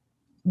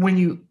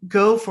you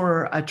go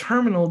for a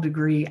terminal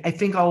degree, I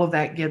think all of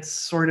that gets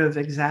sort of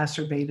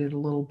exacerbated a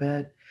little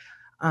bit.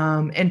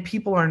 And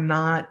people are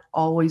not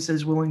always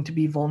as willing to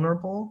be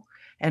vulnerable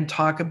and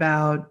talk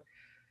about,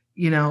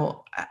 you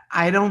know,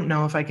 I don't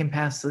know if I can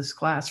pass this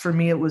class. For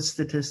me, it was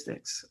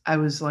statistics. I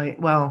was like,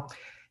 well,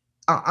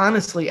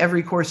 honestly,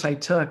 every course I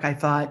took, I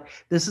thought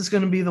this is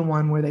going to be the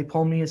one where they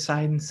pull me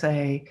aside and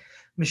say,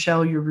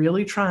 Michelle, you're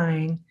really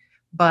trying,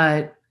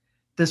 but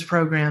this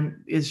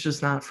program is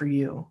just not for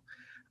you.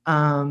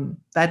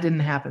 That didn't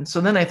happen.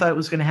 So then I thought it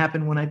was going to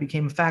happen when I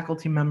became a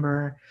faculty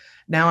member.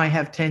 Now I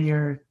have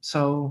tenure,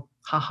 so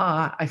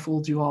haha, I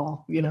fooled you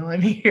all,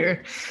 I'm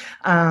here.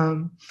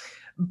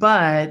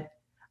 But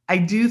I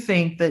do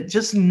think that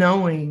just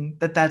knowing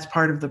that that's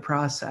part of the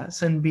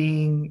process and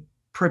being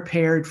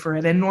prepared for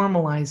it and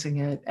normalizing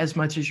it as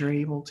much as you're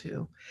able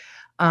to.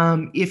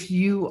 If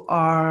you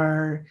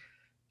are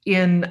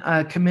in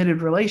a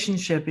committed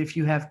relationship, if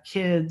you have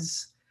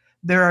kids,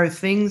 there are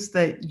things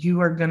that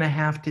you are going to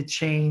have to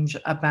change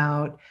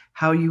about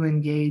how you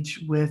engage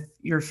with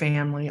your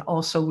family,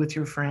 also with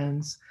your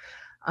friends.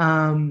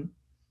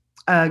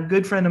 A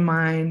good friend of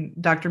mine,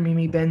 Dr.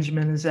 Mimi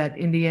Benjamin, is at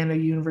Indiana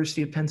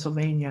University of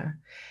Pennsylvania.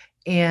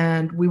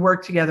 And we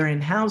worked together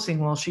in housing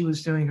while she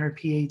was doing her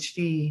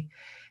PhD.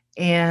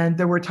 And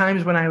there were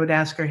times when I would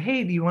ask her,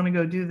 hey, do you want to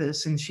go do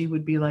this? And she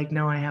would be like,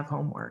 no, I have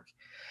homework.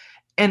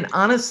 And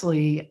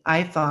honestly,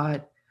 I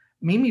thought,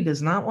 Mimi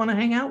does not want to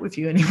hang out with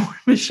you anymore,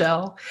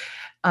 Michelle,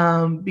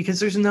 because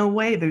there's no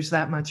way there's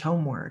that much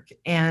homework.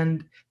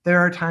 And there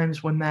are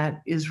times when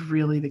that is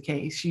really the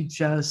case. She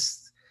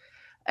just,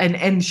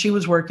 and she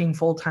was working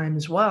full time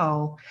as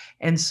well.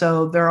 And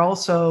so there are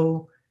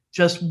also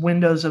just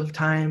windows of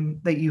time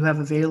that you have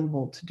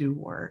available to do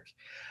work.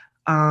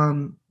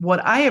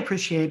 What I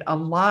appreciate, a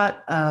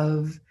lot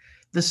of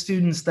the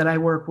students that I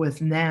work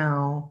with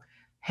now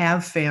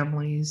have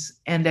families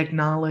and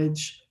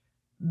acknowledge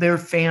their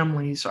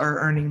families are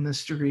earning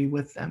this degree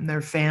with them.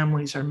 Their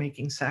families are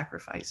making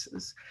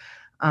sacrifices.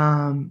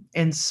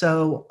 And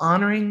so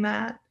honoring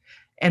that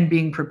and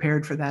being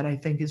prepared for that, I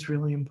think, is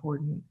really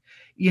important.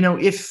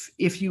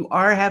 If you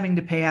are having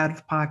to pay out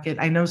of pocket,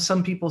 I know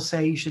some people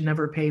say you should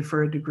never pay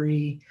for a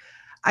degree.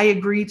 I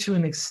agree to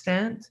an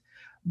extent,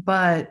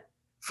 but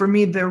for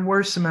me, there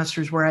were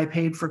semesters where I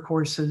paid for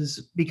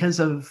courses because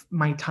of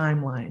my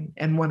timeline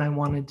and when I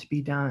wanted to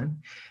be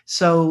done.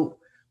 So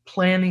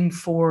planning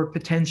for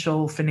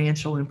potential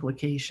financial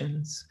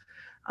implications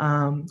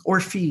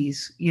or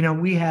fees.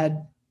 We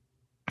had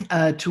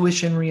a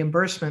tuition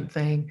reimbursement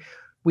thing.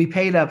 We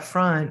paid up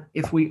front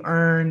if we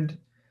earned,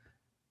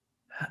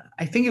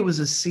 I think it was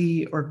a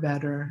C or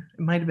better. It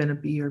might have been a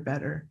B or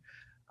better.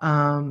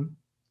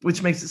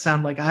 Which makes it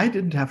sound like I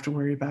didn't have to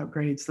worry about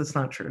grades. That's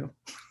not true.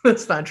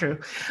 That's not true.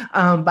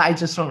 But I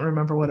just don't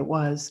remember what it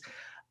was.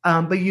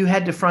 But you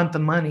had to front the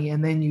money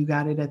and then you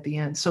got it at the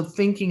end. So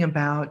thinking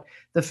about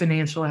the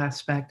financial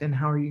aspect and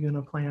how are you going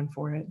to plan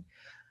for it?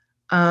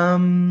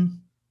 And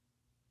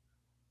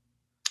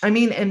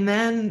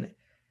then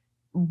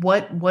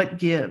what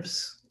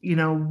gives?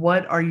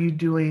 What are you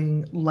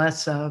doing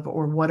less of,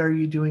 or what are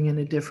you doing in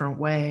a different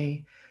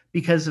way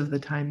because of the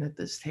time that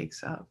this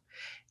takes up?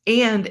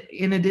 And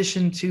in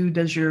addition to,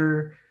 does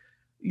your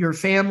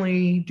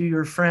family, do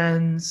your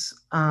friends,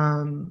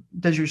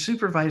 does your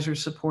supervisor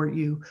support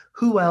you?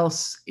 Who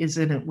else is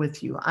in it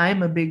with you?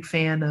 I'm a big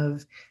fan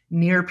of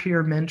near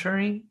peer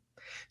mentoring.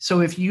 So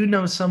if you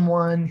know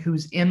someone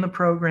who's in the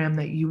program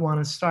that you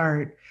want to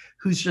start,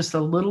 who's just a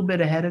little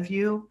bit ahead of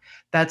you,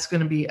 that's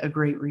going to be a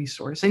great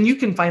resource. And you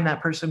can find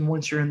that person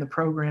once you're in the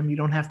program. You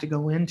don't have to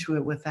go into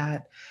it with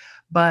that.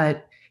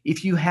 But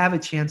if you have a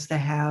chance to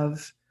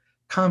have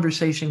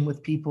conversation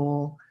with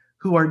people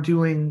who are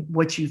doing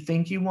what you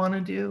think you want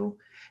to do,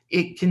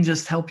 it can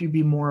just help you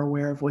be more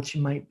aware of what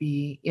you might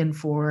be in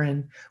for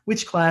and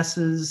which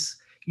classes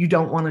you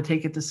don't want to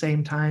take at the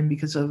same time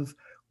because of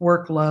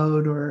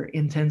workload or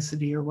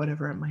intensity or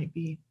whatever it might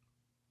be.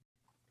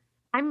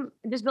 I'm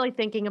just really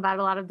thinking about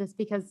a lot of this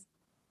because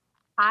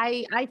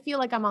I feel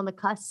like I'm on the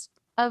cusp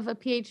of a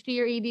PhD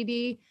or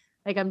EDD.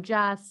 Like I'm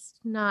just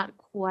not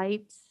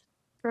quite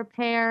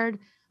prepared,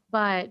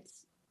 but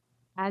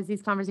as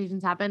these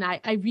conversations happen, I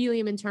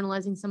really am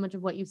internalizing so much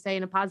of what you say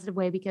in a positive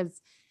way,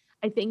 because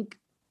I think,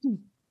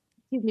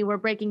 we're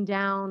breaking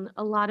down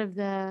a lot of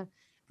the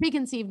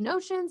preconceived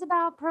notions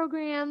about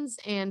programs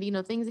and,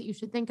 things that you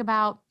should think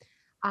about.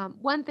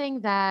 One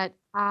thing that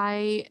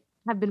I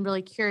have been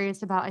really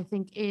curious about, I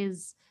think,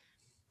 is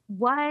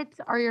what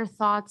are your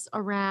thoughts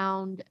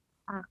around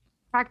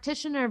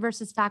practitioner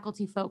versus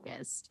faculty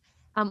focused?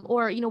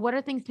 Or, what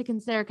are things to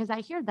consider? Because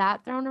I hear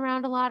that thrown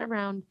around a lot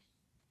around,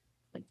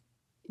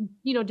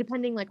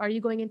 depending, are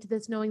you going into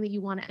this knowing that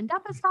you want to end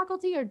up as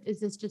faculty, or is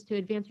this just to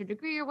advance your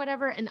degree or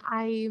whatever? And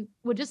I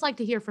would just like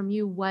to hear from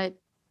you, what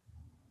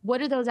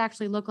do those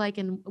actually look like,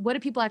 and what do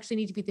people actually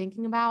need to be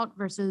thinking about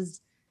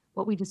versus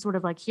what we just sort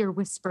of hear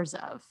whispers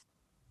of?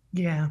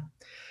 Yeah.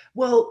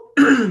 Well,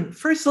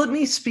 first, let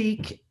me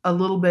speak a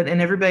little bit,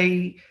 and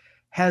everybody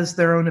has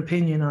their own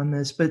opinion on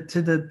this, but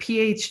to the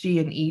PhD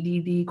and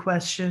EDD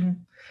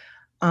question,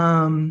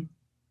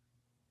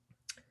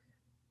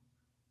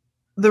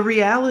 the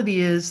reality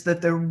is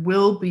that there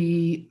will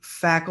be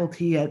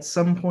faculty at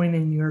some point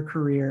in your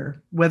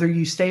career, whether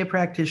you stay a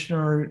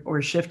practitioner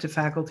or shift to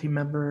faculty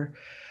member,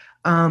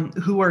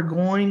 who are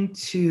going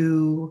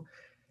to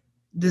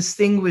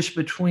distinguish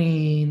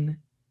between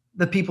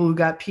the people who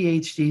got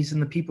PhDs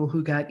and the people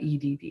who got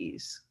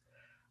EDDs.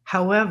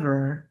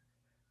 However,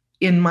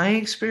 in my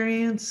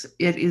experience,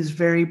 it is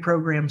very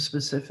program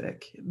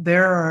specific.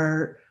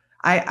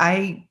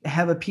 I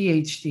have a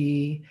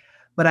PhD,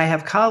 But I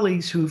have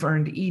colleagues who've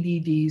earned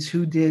EDDs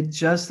who did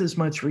just as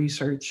much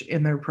research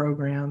in their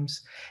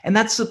programs. And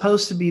that's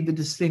supposed to be the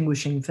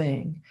distinguishing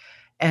thing.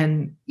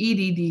 And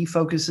EDD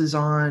focuses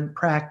on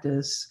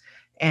practice,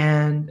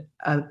 and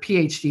a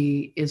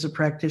PhD is a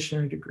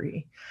practitioner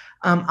degree.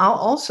 I'll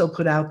also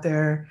put out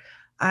there,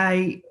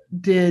 I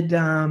did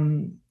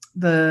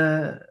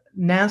the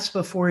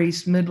NASPA 4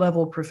 East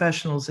Mid-Level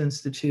Professionals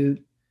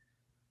Institute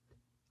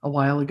a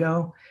while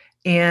ago.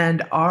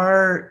 And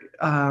our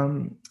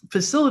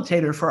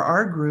facilitator for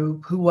our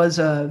group, who was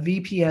a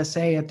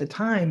VPSA at the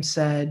time,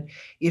 said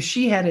if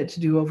she had it to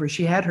do over,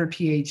 she had her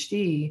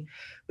PhD,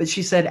 but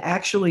she said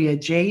actually a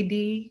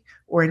JD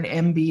or an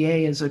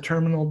MBA as a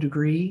terminal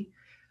degree,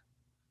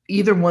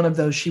 either one of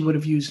those she would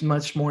have used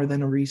much more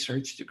than a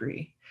research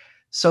degree.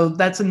 So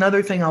that's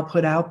another thing I'll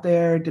put out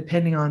there,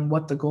 depending on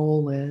what the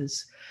goal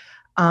is.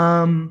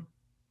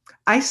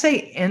 I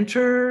say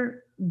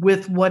enter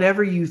with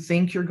whatever you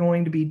think you're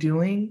going to be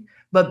doing,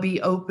 but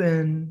be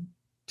open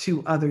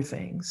to other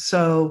things.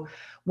 So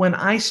when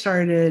I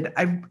started,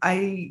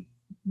 I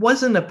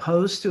wasn't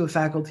opposed to a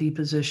faculty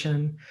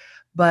position,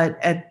 but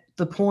at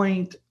the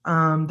point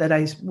that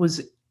I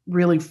was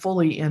really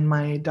fully in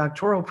my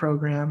doctoral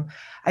program,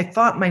 I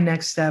thought my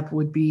next step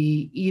would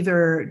be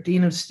either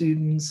dean of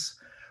students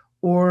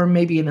or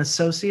maybe an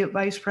associate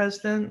vice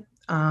president.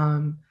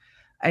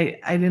 I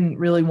didn't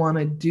really want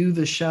to do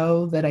the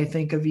show that I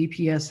think a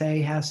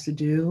VPSA has to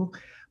do,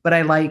 but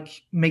I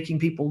like making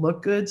people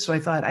look good. So I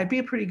thought I'd be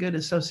a pretty good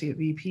associate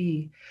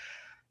VP.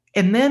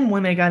 And then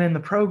when I got in the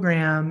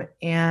program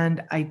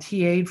and I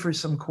TA'd for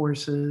some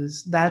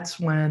courses, that's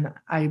when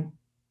I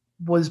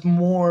was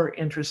more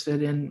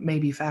interested in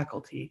maybe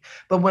faculty.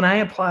 But when I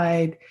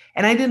applied,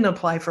 and I didn't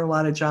apply for a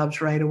lot of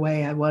jobs right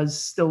away, I was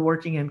still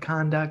working in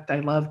conduct. I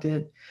loved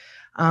it.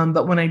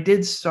 But when I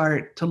did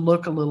start to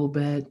look a little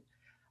bit,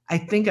 I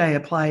think I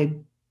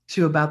applied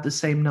to about the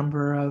same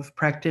number of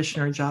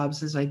practitioner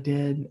jobs as I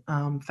did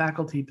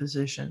faculty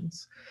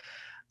positions.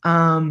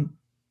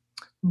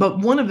 But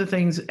one of the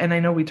things, and I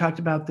know we talked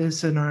about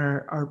this in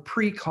our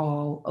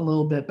pre-call a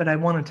little bit, but I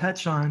want to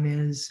touch on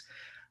is,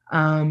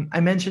 I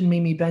mentioned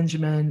Mimi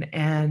Benjamin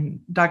and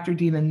Dr.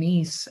 Dina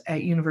Neese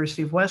at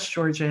University of West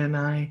Georgia and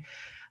I.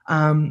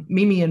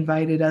 Mimi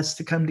invited us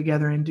to come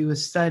together and do a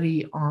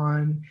study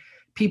on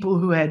people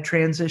who had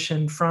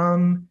transitioned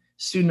from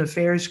student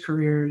affairs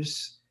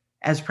careers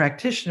as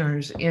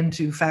practitioners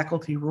into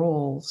faculty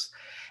roles.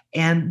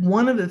 And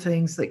one of the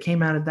things that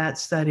came out of that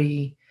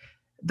study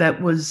that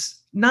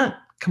was not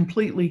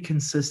completely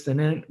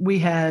consistent, and we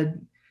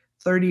had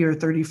 30 or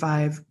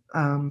 35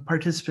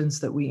 participants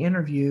that we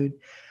interviewed,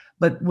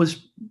 but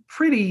was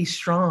pretty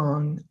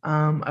strong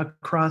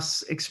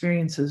across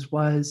experiences,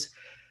 was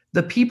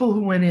the people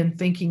who went in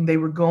thinking they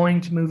were going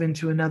to move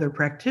into another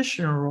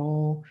practitioner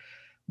role,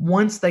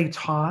 once they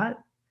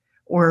taught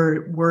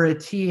or were a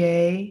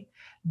TA,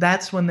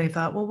 that's when they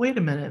thought, well, wait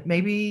a minute,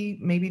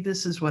 maybe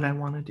this is what I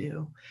want to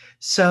do.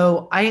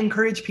 So I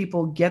encourage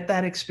people, get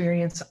that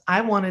experience.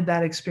 I wanted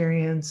that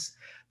experience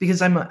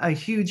because I'm a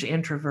huge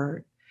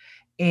introvert,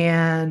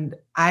 and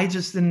I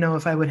just didn't know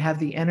if I would have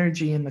the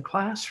energy in the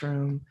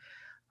classroom.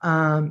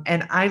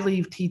 And I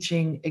leave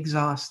teaching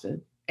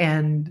exhausted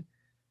and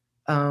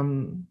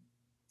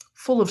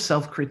full of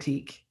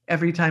self-critique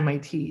every time I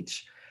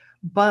teach.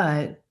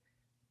 But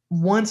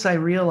once I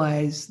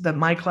realized that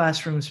my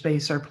classroom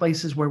space are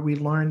places where we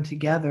learn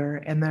together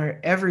and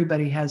there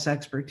everybody has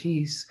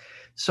expertise,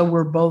 so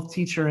we're both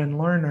teacher and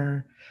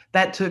learner,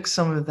 that took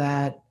some of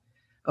that,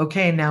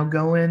 okay, now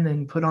go in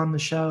and put on the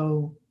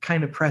show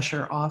kind of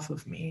pressure off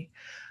of me.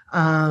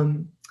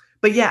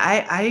 But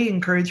yeah, I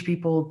encourage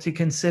people to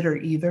consider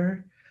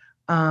either.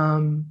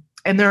 And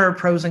there are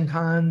pros and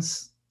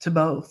cons to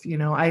both. You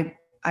know,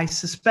 I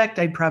suspect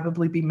I'd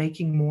probably be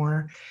making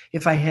more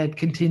if I had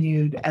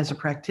continued as a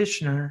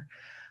practitioner.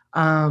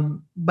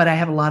 But I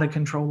have a lot of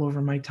control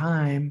over my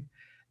time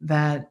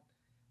that,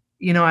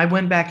 you know, I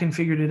went back and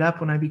figured it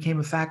up when I became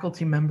a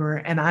faculty member,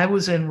 and I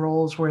was in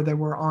roles where there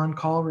were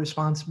on-call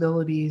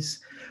responsibilities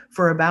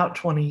for about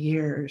 20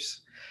 years.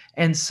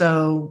 And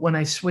so when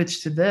I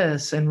switched to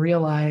this and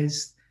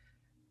realized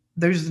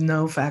there's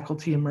no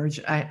faculty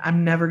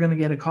I'm never going to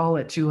get a call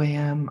at 2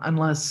 a.m.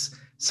 unless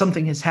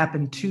something has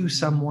happened to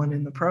someone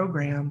in the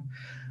program.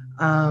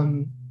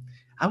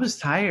 I was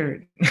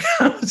tired.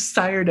 I was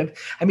tired of,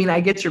 I mean, I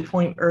get your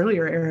point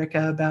earlier,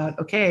 Erica, about,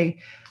 okay,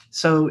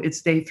 so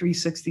it's day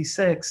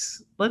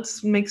 366.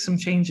 Let's make some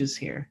changes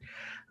here.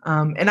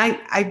 And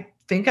I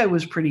think I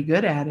was pretty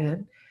good at it,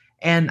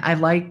 and I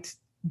liked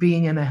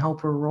being in a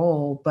helper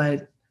role,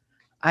 but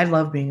I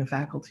love being a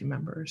faculty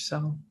member.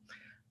 So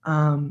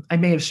I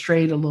may have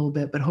strayed a little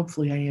bit, but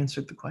hopefully I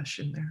answered the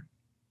question there.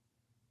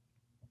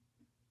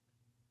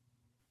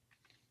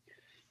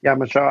 Yeah,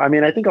 Michelle, I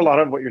mean, I think a lot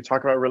of what you're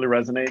talking about really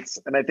resonates.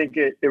 And I think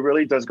it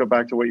really does go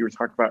back to what you were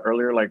talking about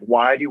earlier. Like,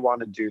 why do you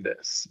want to do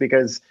this?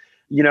 Because,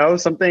 you know,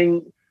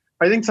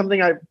 I think something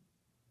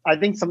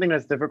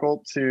that's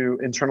difficult to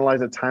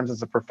internalize at times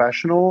as a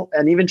professional,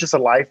 and even just a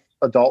life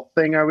adult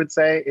thing, I would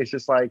say, is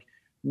just like,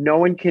 no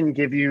one can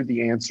give you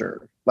the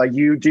answer. Like,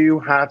 you do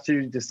have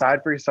to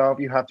decide for yourself.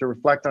 You have to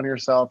reflect on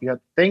yourself. You have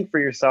to think for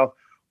yourself,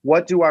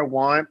 what do I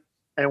want?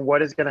 And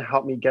what is going to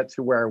help me get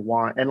to where I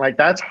want? And like,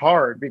 that's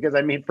hard because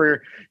I mean,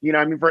 for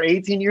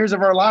 18 years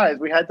of our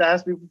lives, we had to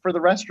ask people for the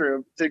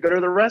restroom to go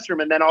to the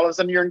restroom. And then all of a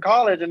sudden you're in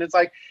college and it's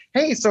like,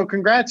 hey, so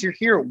congrats, you're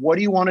here. What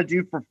do you want to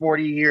do for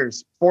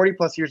 40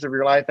 plus years of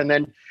your life? And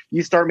then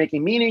you start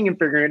making meaning and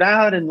figuring it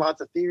out, and lots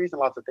of theories and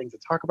lots of things to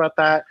talk about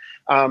that.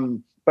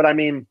 But I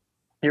mean,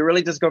 it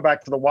really just go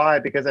back to the why,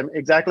 because I'm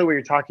exactly what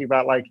you're talking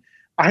about. Like,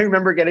 I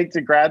remember getting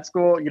to grad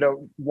school,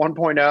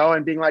 1.0,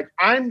 and being like,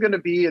 I'm going to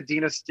be a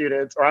dean of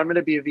students, or I'm going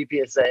to be a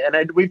VPSA.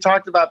 And we've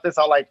talked about this,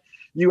 how like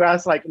you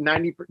ask like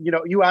 90,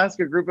 you ask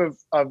a group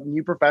of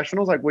new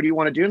professionals, like, what do you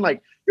want to do? And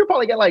like, you'll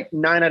probably get like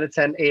 9 out of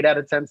 10, 8 out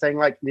of 10 saying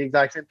like the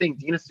exact same thing,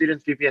 dean of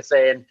students,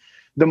 VPSA. And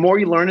the more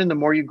you learn and the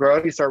more you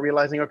grow, you start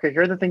realizing, okay,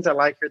 here are the things I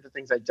like, here are the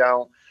things I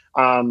don't.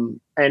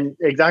 And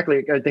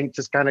exactly, I think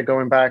just kind of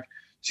going back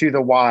to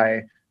the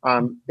why,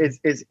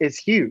 is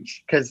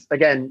huge, because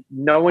again,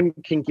 no one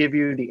can give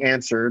you the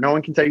answer. No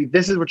one can tell you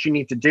this is what you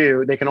need to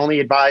do. They can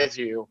only advise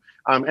you.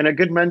 And a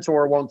good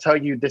mentor won't tell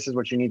you this is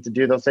what you need to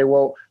do. They'll say,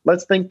 well,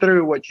 let's think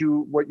through what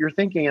you're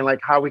thinking and like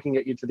how we can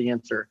get you to the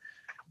answer.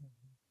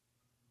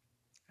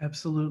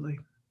 Absolutely.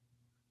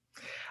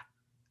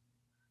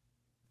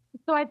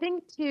 So I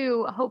think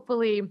to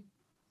hopefully,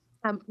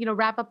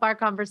 wrap up our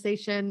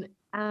conversation,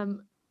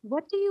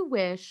 what do you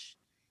wish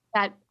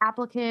that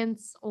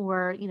applicants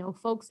or,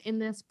 folks in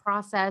this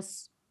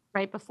process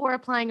right before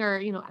applying,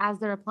 or, as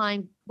they're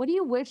applying, what do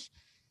you wish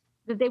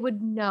that they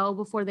would know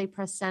before they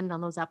press send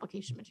on those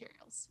application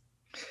materials?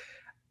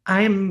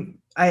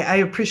 I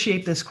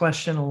appreciate this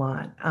question a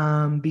lot,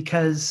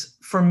 because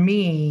for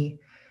me,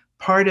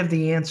 part of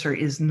the answer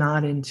is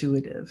not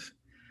intuitive.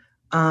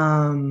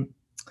 I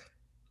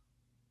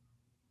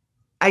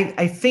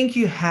think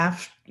you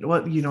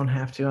don't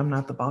have to. I'm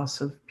not the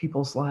boss of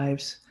people's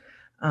lives.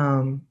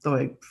 Though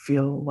I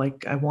feel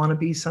like I want to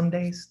be some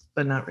days,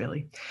 but not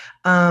really.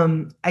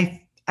 I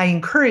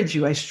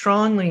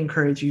strongly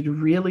encourage you to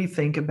really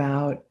think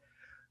about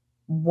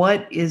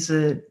what is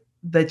it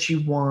that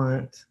you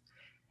want.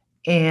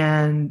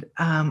 And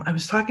I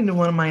was talking to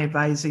one of my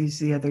advisees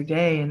the other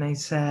day, and I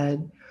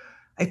said,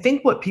 I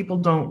think what people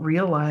don't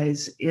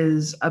realize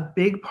is a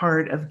big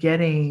part of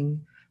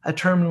getting a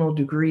terminal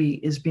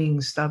degree is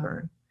being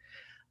stubborn.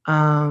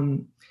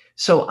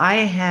 So I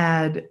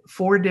had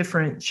 4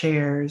 different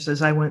chairs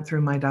as I went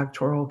through my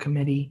doctoral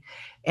committee,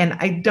 and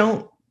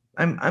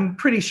I'm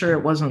pretty sure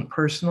it wasn't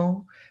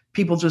personal.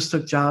 People just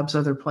took jobs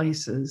other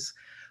places.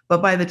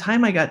 But by the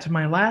time I got to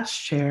my last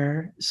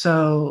chair,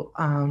 so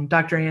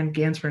Dr. Ann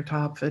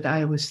Gansmertop at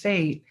Iowa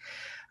State,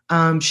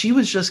 she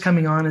was just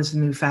coming on as a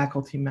new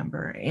faculty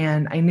member,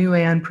 and I knew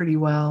Ann pretty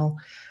well.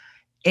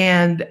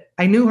 And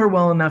I knew her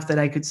well enough that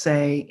I could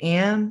say,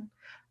 Ann,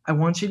 I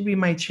want you to be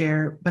my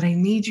chair, but I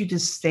need you to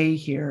stay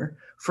here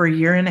for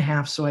 1.5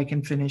 years so I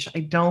can finish. I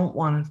don't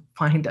want to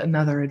find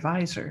another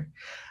advisor.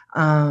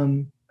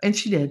 And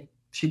she did.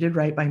 She did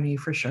right by me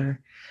for sure.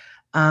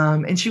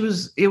 And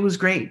it was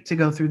great to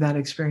go through that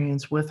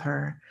experience with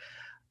her.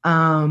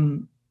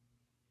 But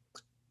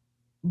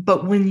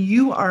when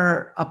you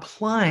are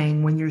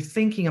applying, when you're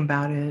thinking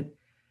about it,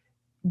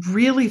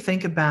 really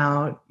think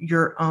about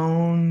your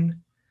own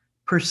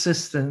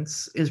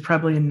persistence is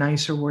probably a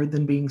nicer word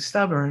than being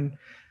stubborn.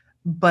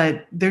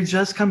 But there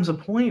just comes a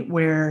point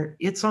where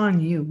it's on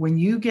you. When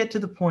you get to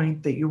the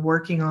point that you're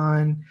working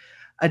on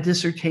a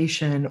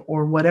dissertation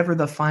or whatever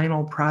the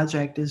final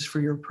project is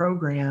for your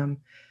program,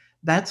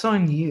 that's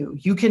on you.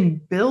 You can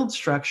build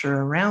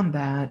structure around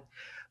that,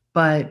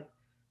 but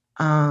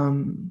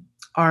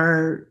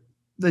the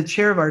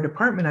chair of our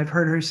department, I've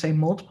heard her say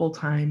multiple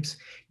times,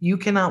 you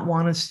cannot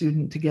want a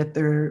student to get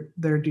their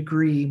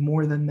degree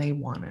more than they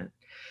want it.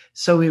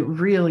 So it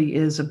really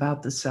is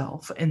about the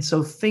self. And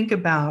so think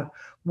about,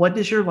 what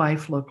does your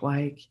life look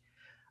like?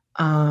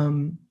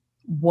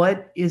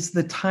 What is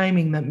the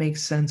timing that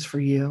makes sense for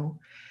you?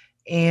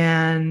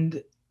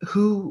 And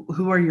who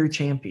are your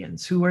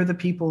champions? Who are the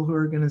people who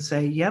are going to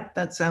say, yep,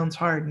 that sounds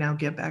hard, now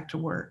get back to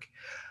work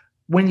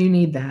when you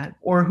need that?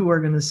 Or who are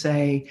going to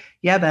say,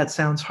 yeah, that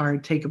sounds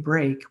hard, take a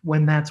break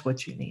when that's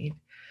what you need.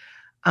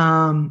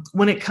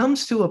 When it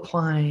comes to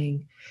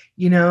applying,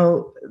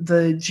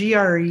 the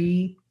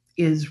GRE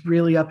is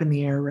really up in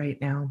the air right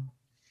now.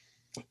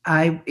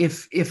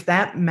 If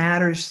that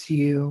matters to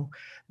you,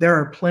 there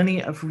are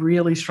plenty of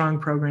really strong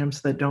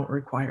programs that don't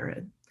require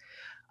it.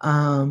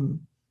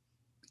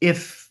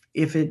 If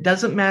it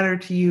doesn't matter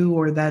to you,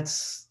 or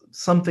that's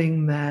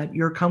something that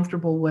you're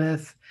comfortable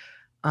with,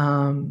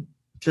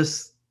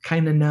 just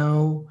kind of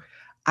know.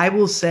 I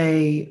will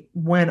say,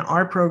 when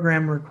our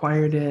program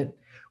required it,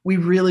 we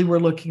really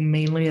were looking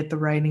mainly at the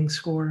writing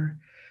score.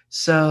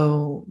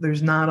 So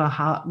there's not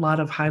a lot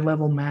of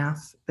high-level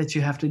math that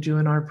you have to do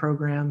in our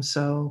program.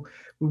 So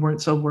we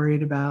weren't so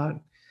worried about,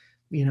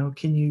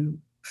 can you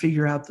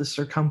figure out the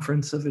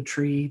circumference of a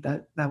tree?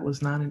 That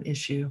was not an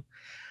issue.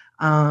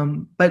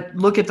 But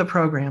look at the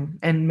program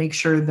and make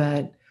sure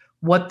that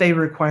what they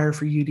require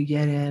for you to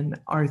get in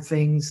are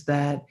things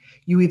that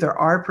you either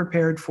are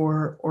prepared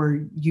for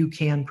or you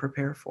can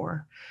prepare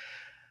for.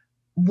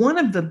 One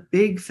of the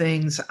big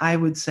things I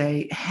would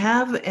say,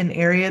 have an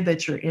area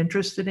that you're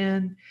interested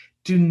in.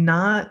 Do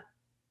not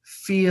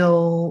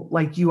feel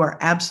like you are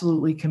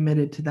absolutely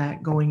committed to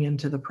that going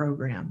into the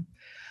program.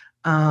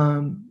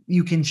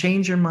 You can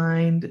change your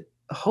mind.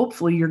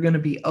 Hopefully you're going to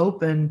be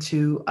open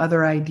to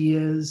other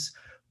ideas,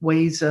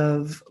 ways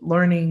of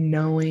learning,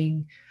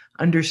 knowing,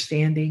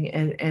 understanding,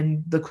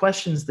 and the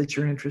questions that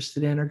you're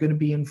interested in are going to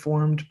be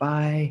informed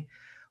by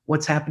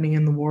what's happening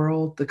in the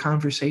world, the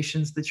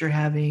conversations that you're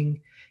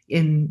having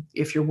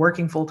if you're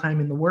working full-time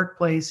in the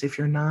workplace, if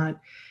you're not,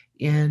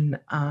 in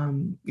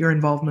your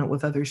involvement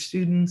with other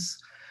students.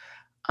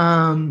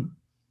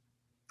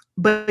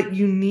 But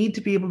you need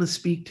to be able to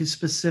speak to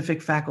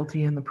specific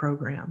faculty in the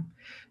program.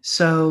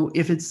 So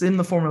if it's in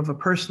the form of a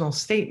personal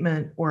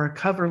statement or a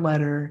cover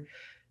letter,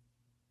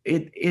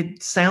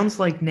 it sounds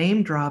like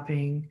name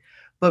dropping,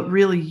 but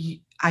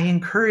really I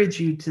encourage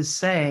you to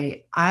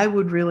say, I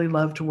would really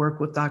love to work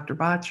with Dr.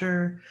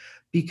 Boettcher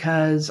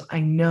because I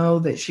know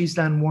that she's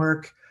done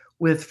work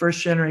with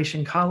first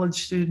generation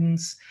college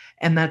students,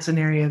 and that's an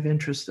area of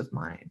interest of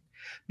mine.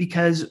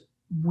 Because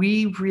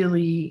we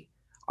really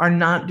are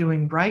not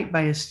doing right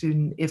by a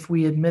student if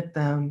we admit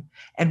them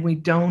and we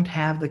don't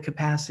have the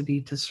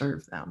capacity to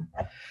serve them.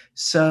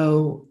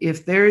 So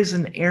if there is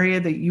an area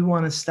that you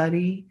want to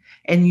study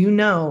and you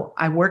know,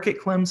 I work at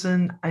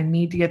Clemson, I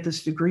need to get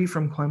this degree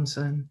from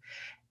Clemson,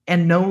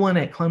 and no one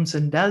at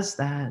Clemson does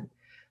that,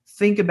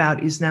 think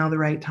about, is now the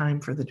right time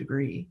for the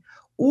degree?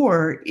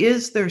 Or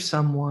is there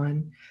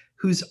someone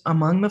who's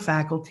among the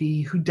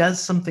faculty who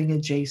does something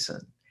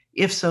adjacent?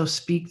 If so,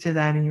 speak to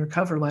that in your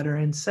cover letter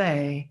and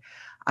say,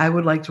 I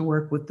would like to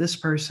work with this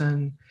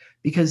person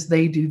because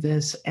they do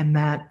this and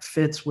that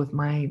fits with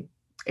my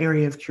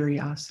area of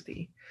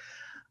curiosity.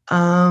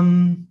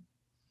 I'm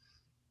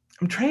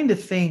trying to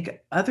think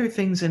other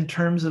things in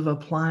terms of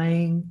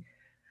applying.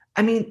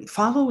 I mean,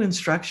 follow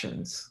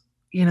instructions.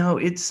 You know,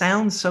 it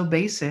sounds so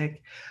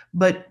basic,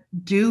 but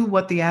do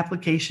what the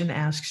application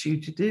asks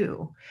you to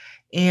do.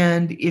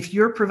 And if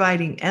you're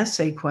providing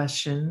essay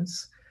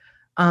questions,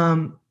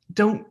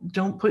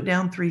 don't put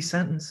down 3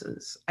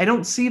 sentences. I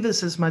don't see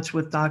this as much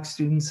with doc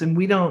students, and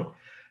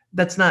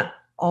that's not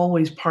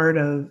always part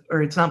of,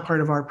 or it's not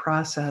part of our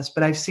process,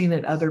 but I've seen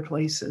it other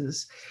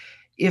places.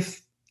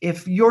 If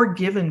you're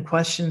given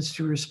questions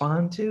to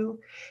respond to,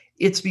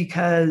 it's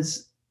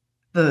because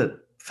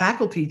the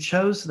faculty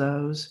chose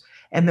those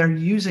and they're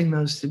using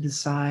those to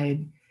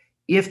decide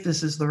if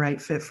this is the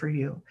right fit for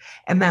you.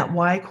 And that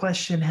why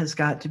question has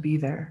got to be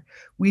there.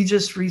 We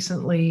just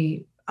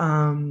recently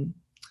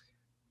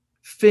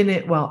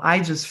I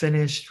just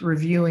finished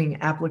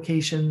reviewing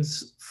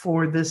applications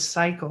for this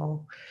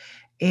cycle.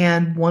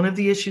 And one of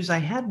the issues I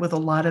had with a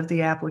lot of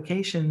the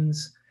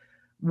applications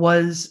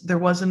was there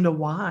wasn't a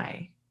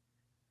why.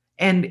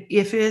 And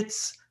if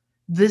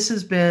this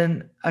has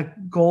been a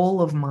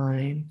goal of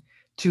mine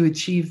to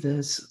achieve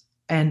this,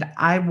 and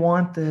I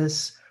want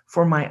this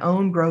for my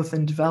own growth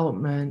and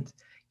development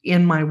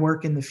in my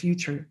work in the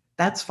future,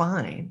 that's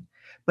fine.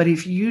 But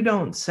if you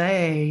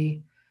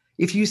say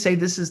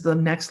this is the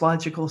next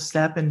logical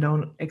step and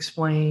don't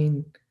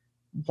explain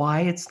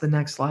why it's the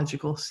next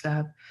logical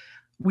step,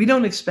 we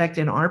don't expect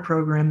in our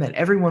program that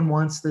everyone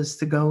wants this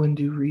to go and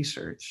do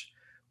research.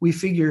 We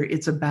figure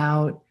it's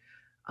about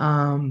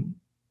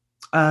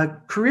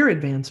career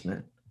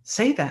advancement.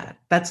 Say that.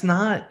 That's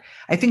not,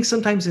 I think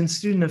sometimes in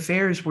student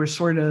affairs, we're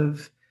sort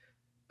of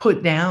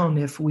put down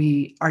if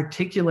we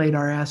articulate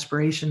our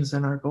aspirations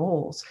and our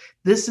goals.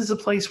 This is a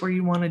place where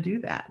you want to do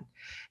that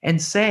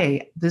and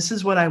say, this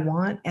is what I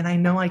want, and I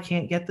know I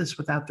can't get this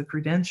without the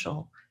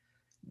credential.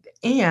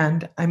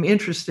 And I'm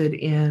interested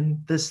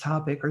in this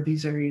topic or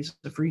these areas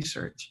of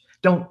research.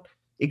 Don't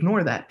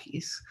ignore that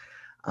piece.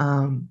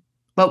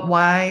 But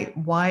why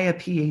a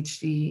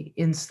PhD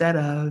instead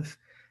of,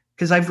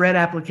 because I've read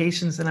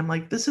applications and I'm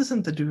like, this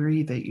isn't the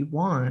degree that you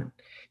want.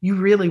 You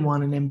really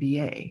want an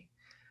MBA.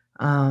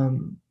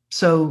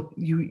 So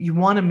you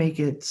want to make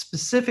it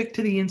specific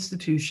to the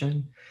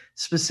institution,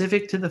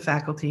 specific to the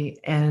faculty,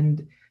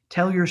 and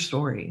tell your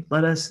story.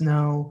 Let us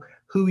know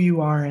who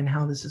you are and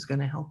how this is going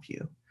to help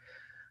you.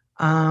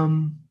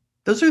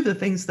 Those are the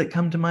things that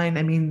come to mind.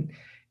 I mean,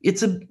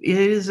 it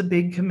is a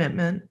big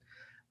commitment,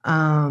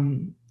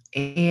 and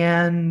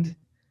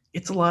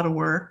it's a lot of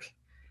work.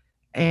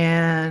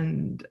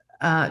 And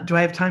do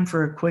I have time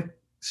for a quick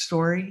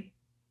story?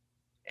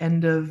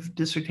 End of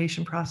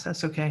dissertation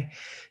process. Okay.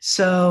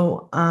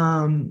 So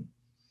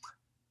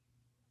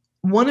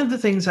one of the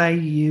things I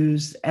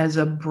used as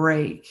a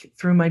break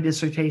through my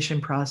dissertation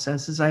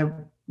process is I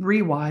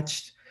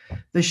rewatched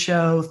the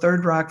show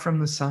Third Rock from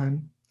the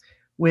Sun,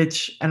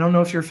 which I don't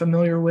know if you're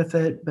familiar with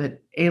it,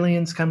 but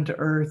aliens come to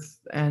Earth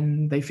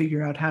and they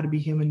figure out how to be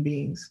human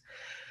beings.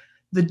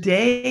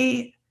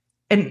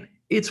 And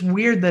it's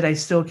weird that I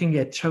still can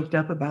get choked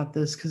up about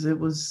this because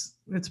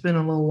it's been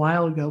a little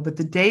while ago, but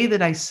the day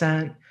that I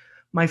sent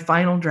my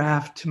final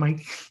draft to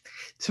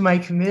my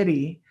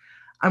committee,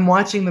 I'm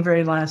watching the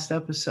very last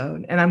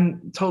episode, and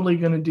I'm totally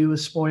going to do a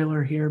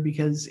spoiler here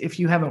because if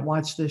you haven't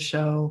watched this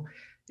show,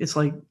 it's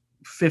like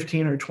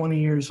 15 or 20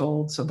 years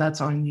old. So that's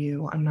on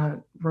you. I'm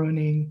not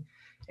ruining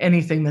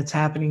anything that's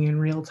happening in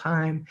real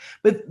time.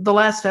 But the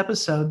last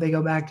episode, they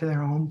go back to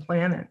their home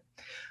planet.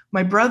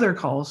 My brother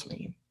calls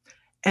me,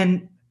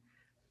 and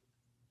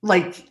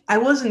like, I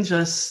wasn't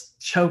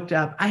just choked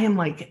up, I am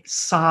like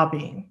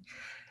sobbing.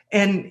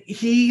 And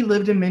he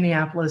lived in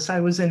Minneapolis. I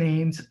was in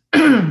Ames.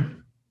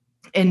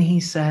 And he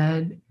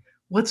said,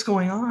 "What's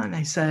going on?"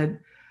 I said,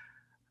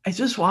 "I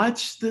just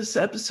watched this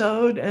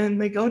episode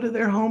and they go to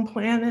their home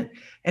planet."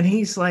 And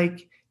he's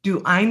like,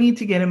 "Do I need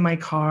to get in my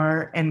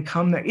car and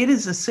come there?" It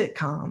is a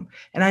sitcom.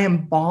 And I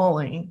am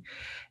bawling.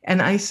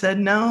 And I said,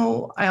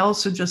 "No, I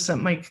also just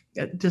sent my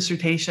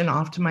dissertation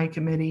off to my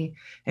committee."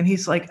 And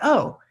he's like,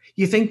 "Oh,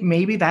 you think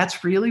maybe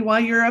that's really why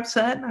you're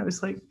upset?" And I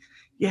was like,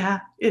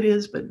 "Yeah, it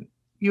is. But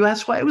you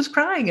asked why I was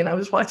crying and I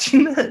was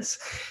watching this."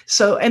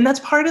 So, and that's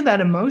part of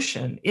that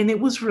emotion. And it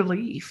was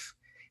relief.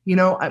 You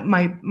know,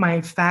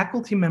 my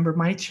faculty member,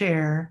 my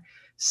chair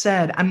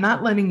said, "I'm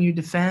not letting you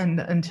defend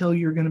until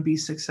you're going to be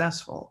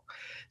successful."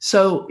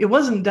 So it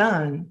wasn't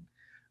done,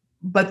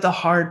 but the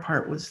hard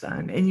part was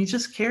done, and you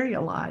just carry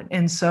a lot.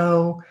 And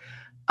so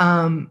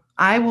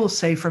I will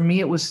say for me,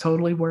 it was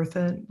totally worth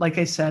it. Like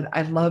I said,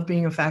 I love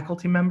being a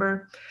faculty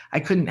member. I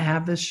couldn't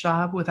have this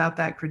job without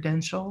that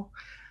credential.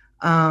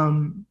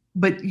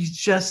 But you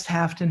just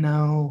have to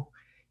know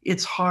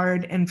it's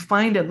hard and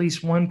find at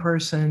least one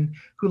person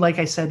who, like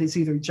I said, is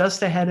either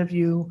just ahead of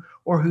you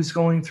or who's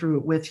going through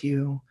it with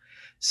you.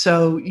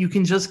 So you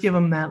can just give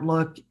them that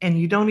look, and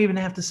you don't even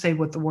have to say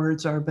what the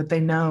words are, but they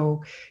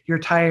know you're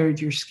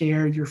tired, you're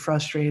scared, you're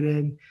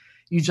frustrated.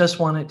 You just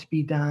want it to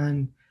be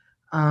done.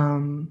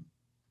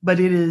 But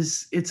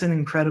it's an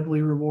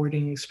incredibly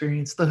rewarding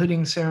experience. The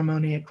hooding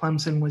ceremony at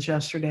Clemson was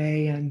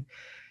yesterday, and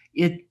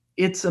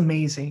it's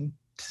amazing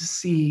to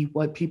see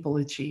what people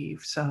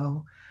achieve.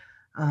 So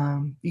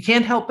you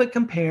can't help but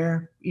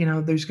compare. You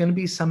know, there's going to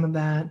be some of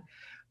that,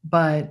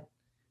 but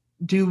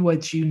do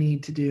what you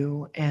need to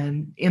do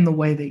and in the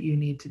way that you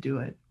need to do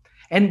it.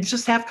 And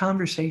just have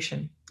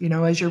conversation. You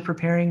know, as you're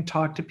preparing,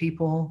 talk to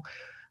people.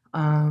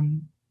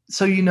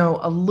 So you know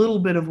a little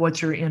bit of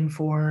what you're in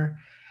for.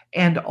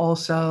 And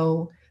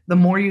also, the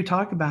more you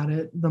talk about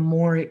it, the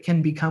more it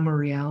can become a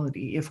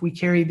reality. If we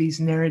carry these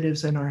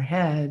narratives in our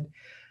head,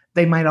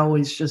 they might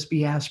always just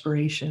be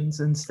aspirations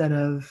instead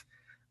of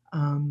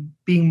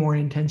being more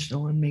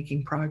intentional and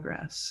making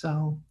progress.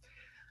 So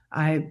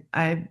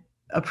I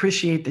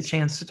appreciate the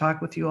chance to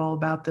talk with you all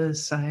about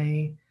this.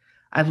 I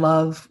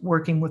love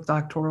working with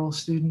doctoral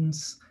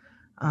students,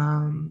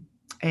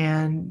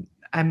 and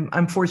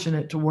I'm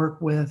fortunate to work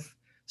with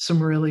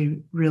some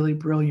really, really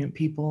brilliant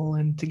people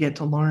and to get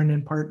to learn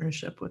in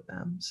partnership with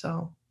them.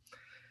 So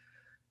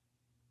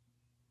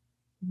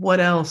what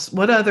else?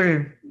 What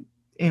other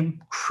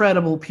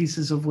incredible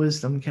pieces of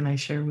wisdom can I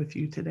share with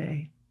you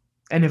today?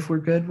 And if we're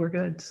good, we're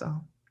good.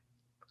 So.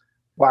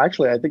 Well,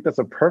 actually, I think that's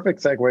a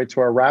perfect segue to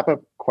our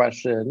wrap-up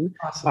question.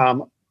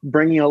 Awesome.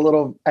 Bringing a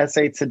little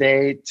essay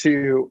today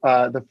to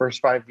the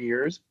first 5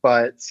 years.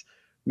 But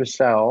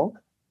Michelle,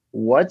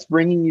 what's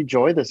bringing you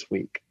joy this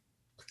week?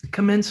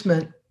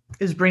 Commencement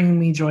is bringing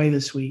me joy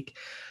this week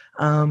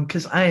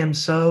because I am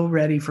so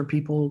ready for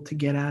people to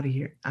get out of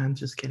here. I'm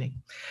just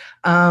kidding.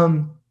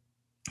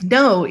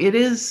 No, it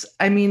is.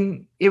 I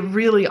mean, it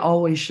really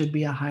always should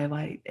be a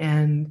highlight.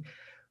 And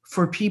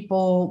for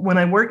people, when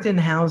I worked in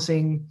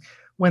housing,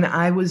 when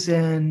I was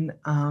in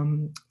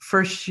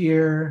first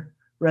year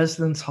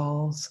residence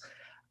halls,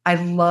 I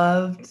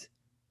loved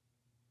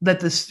that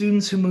the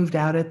students who moved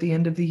out at the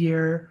end of the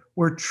year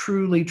were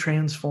truly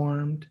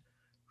transformed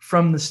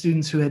from the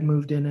students who had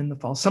moved in the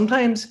fall.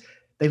 Sometimes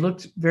they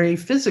looked very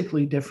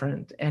physically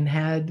different and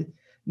had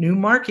new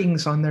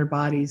markings on their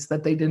bodies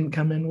that they didn't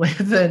come in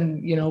with,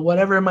 and you know,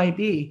 whatever it might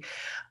be.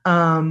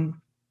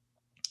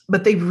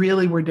 But they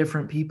really were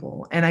different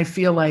people. And I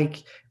feel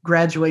like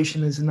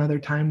graduation is another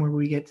time where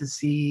we get to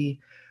see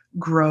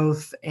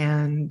growth.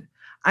 And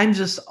I'm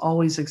just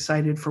always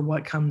excited for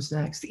what comes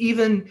next.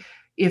 Even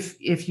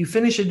if you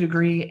finish a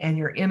degree and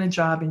you're in a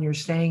job and you're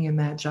staying in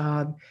that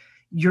job,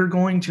 you're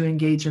going to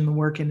engage in the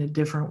work in a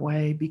different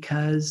way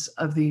because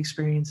of the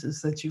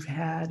experiences that you've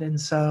had. And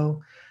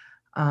so,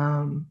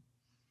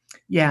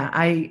 yeah,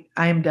 I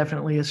am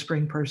definitely a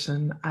spring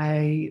person.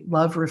 I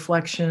love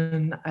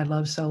reflection. I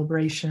love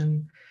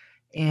celebration.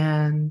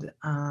 And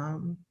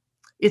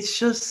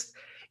it's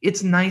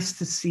nice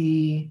to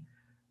see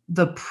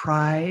the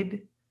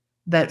pride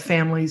that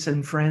families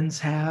and friends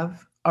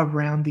have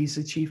around these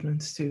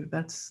achievements too.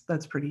 That's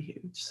pretty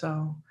huge.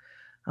 So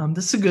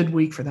this is a good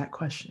week for that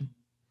question.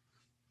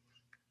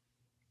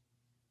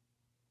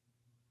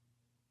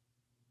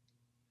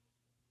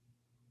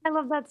 I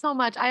love that so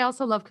much. I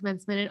also love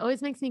commencement. It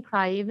always makes me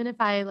cry, even if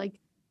I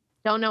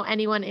don't know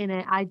anyone in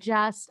it. I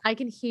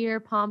can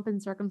hear pomp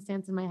and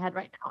circumstance in my head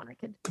right now, and I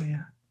could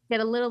get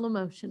a little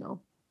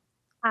emotional.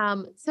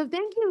 So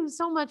thank you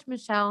so much,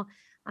 Michelle.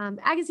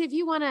 Agassy, if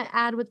you want to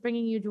add what's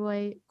bringing you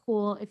joy,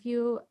 cool. If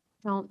you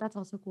don't. That's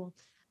also cool.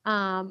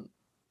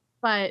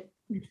 But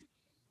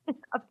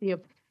up to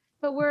you.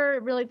 But we're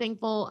really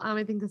thankful.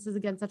 I think this is,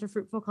 again, such a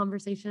fruitful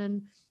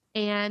conversation.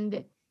 And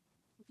I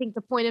think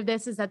the point of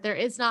this is that there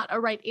is not a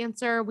right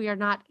answer. We are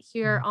not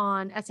here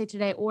on Essay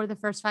Today or the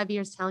first 5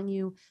 years telling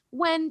you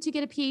when to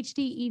get a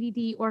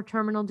PhD, EDD, or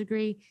terminal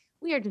degree.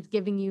 We are just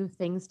giving you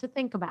things to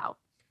think about.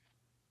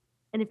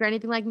 And if you're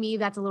anything like me,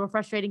 that's a little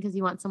frustrating because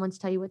you want someone to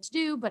tell you what to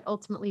do, but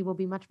ultimately will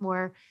be much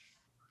more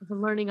of a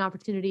learning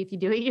opportunity if you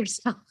do it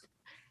yourself.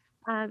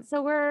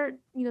 So we're,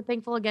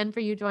 thankful again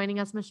for you joining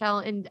us, Michelle,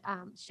 and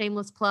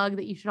shameless plug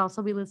that you should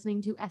also be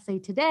listening to Essay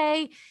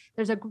Today.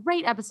 There's a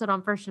great episode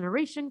on first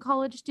generation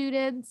college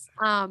students.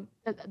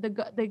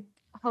 The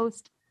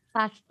host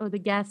 / the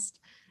guest.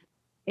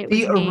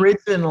 The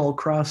original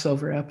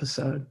crossover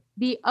episode.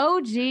 The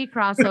OG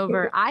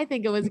crossover. I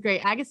think it was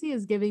great. Agassy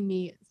is giving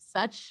me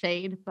such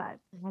shade, but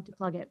I had to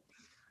plug it.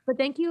 But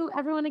thank you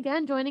everyone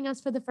again joining us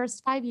for the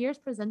first 5 years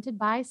presented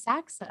by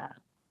SACSA.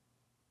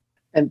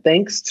 And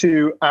thanks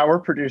to our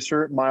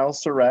producer,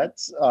 Miles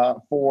Surretts,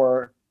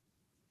 for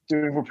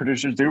doing what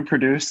producers do,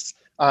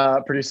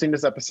 producing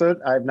this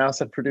episode. I've now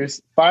said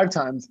produce 5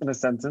 times in a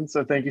sentence,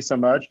 so thank you so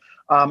much.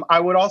 I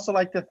would also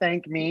like to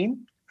thank me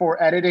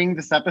for editing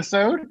this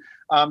episode,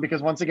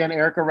 because once again,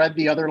 Erica read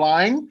the other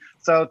line.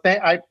 So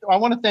I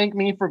want to thank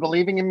me for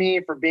believing in me,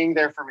 for being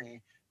there for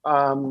me.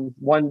 From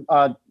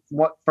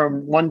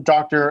one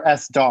Dr.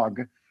 S.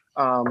 Dog.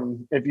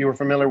 If you were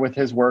familiar with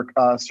his work,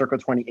 circa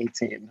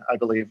 2018, I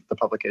believe, the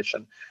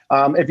publication.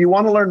 If you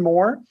want to learn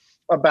more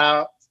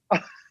about,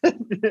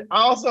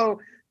 also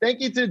thank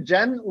you to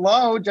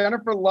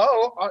Jennifer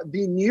Lowe,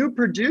 the new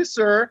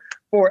producer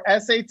for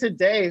Essay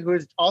Today, who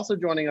is also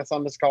joining us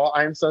on this call.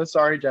 I am so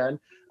sorry, Jen,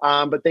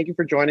 but thank you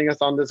for joining us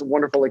on this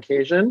wonderful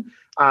occasion.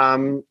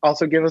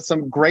 Also give us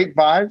some great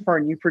vibes for our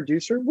new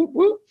producer. Whoop,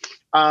 whoop.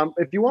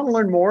 If you want to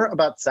learn more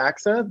about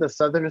SACSA, the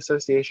Southern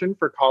Association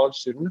for College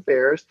Student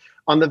Affairs,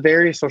 on the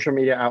various social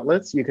media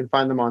outlets, you can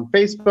find them on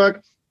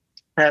Facebook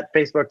at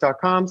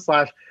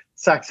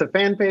facebook.com/SACSA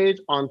fan page,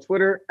 on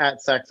Twitter at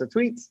SACSA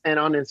tweets, and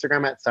on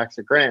Instagram at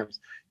SACSAgrams.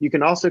 You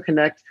can also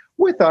connect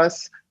with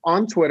us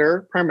on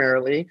Twitter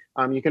primarily.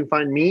 You can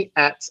find me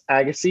at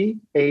Agassy,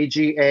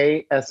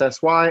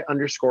 AGASSY_R.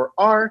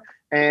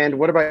 And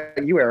what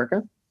about you,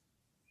 Erica?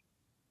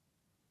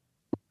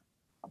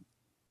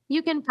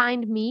 You can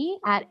find me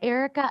at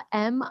Erica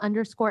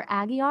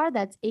M_Aguiar.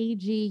 That's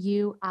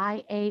AGUIAR.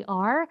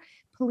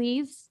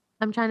 Please,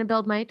 I'm trying to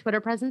build my Twitter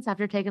presence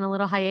after taking a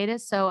little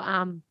hiatus. So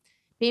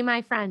be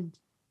my friend.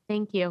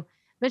 Thank you.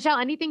 Michelle,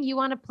 anything you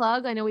want to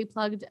plug? I know we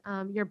plugged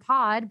your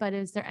pod, but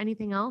is there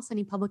anything else?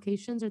 Any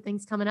publications or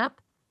things coming up?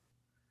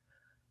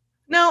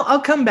 No,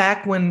 I'll come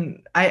back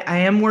when I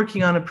am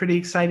working on a pretty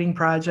exciting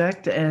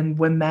project. And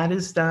when that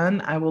is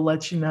done, I will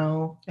let you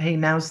know, hey,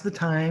 now's the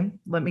time.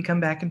 Let me come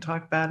back and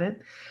talk about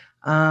it.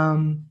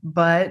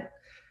 But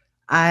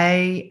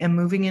I am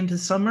moving into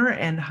summer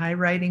and high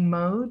writing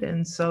mode.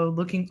 And so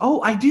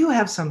I do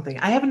have something.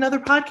 I have another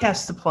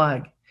podcast to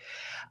plug.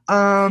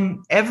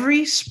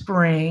 Every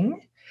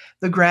spring,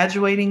 the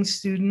graduating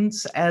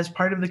students, as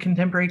part of the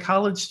Contemporary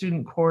College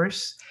Student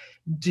course,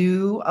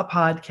 do a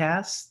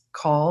podcast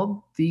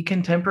called the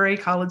Contemporary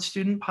College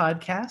Student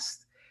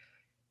Podcast.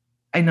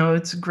 I know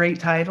it's a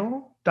great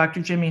title.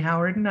 Dr. Jimmy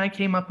Howard and I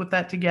came up with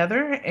that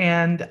together.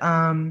 And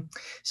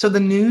so the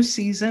new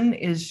season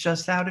is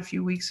just out a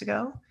few weeks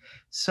ago.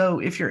 So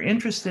if you're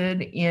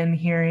interested in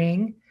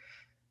hearing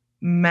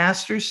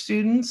master's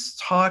students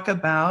talk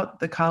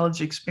about the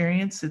college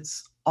experience,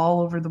 it's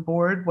all over the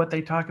board what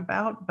they talk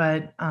about.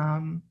 But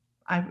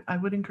I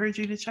would encourage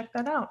you to check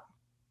that out.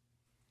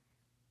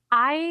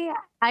 I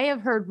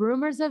have heard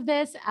rumors of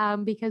this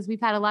because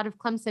we've had a lot of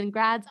Clemson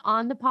grads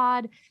on the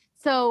pod.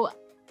 So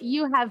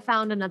you have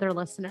found another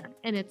listener,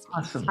 and it's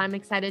awesome. So I'm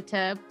excited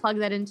to plug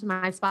that into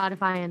my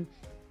Spotify and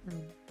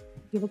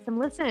give it some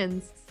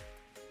listens.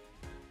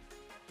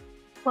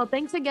 Well,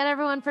 thanks again,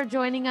 everyone, for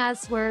joining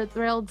us. We're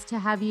thrilled to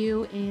have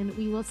you, and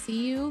we will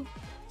see you,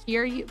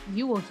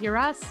 you will hear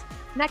us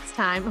next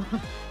time,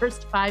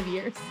 first 5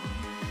 years.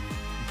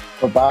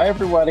 Bye-bye,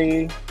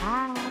 everybody.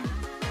 Bye.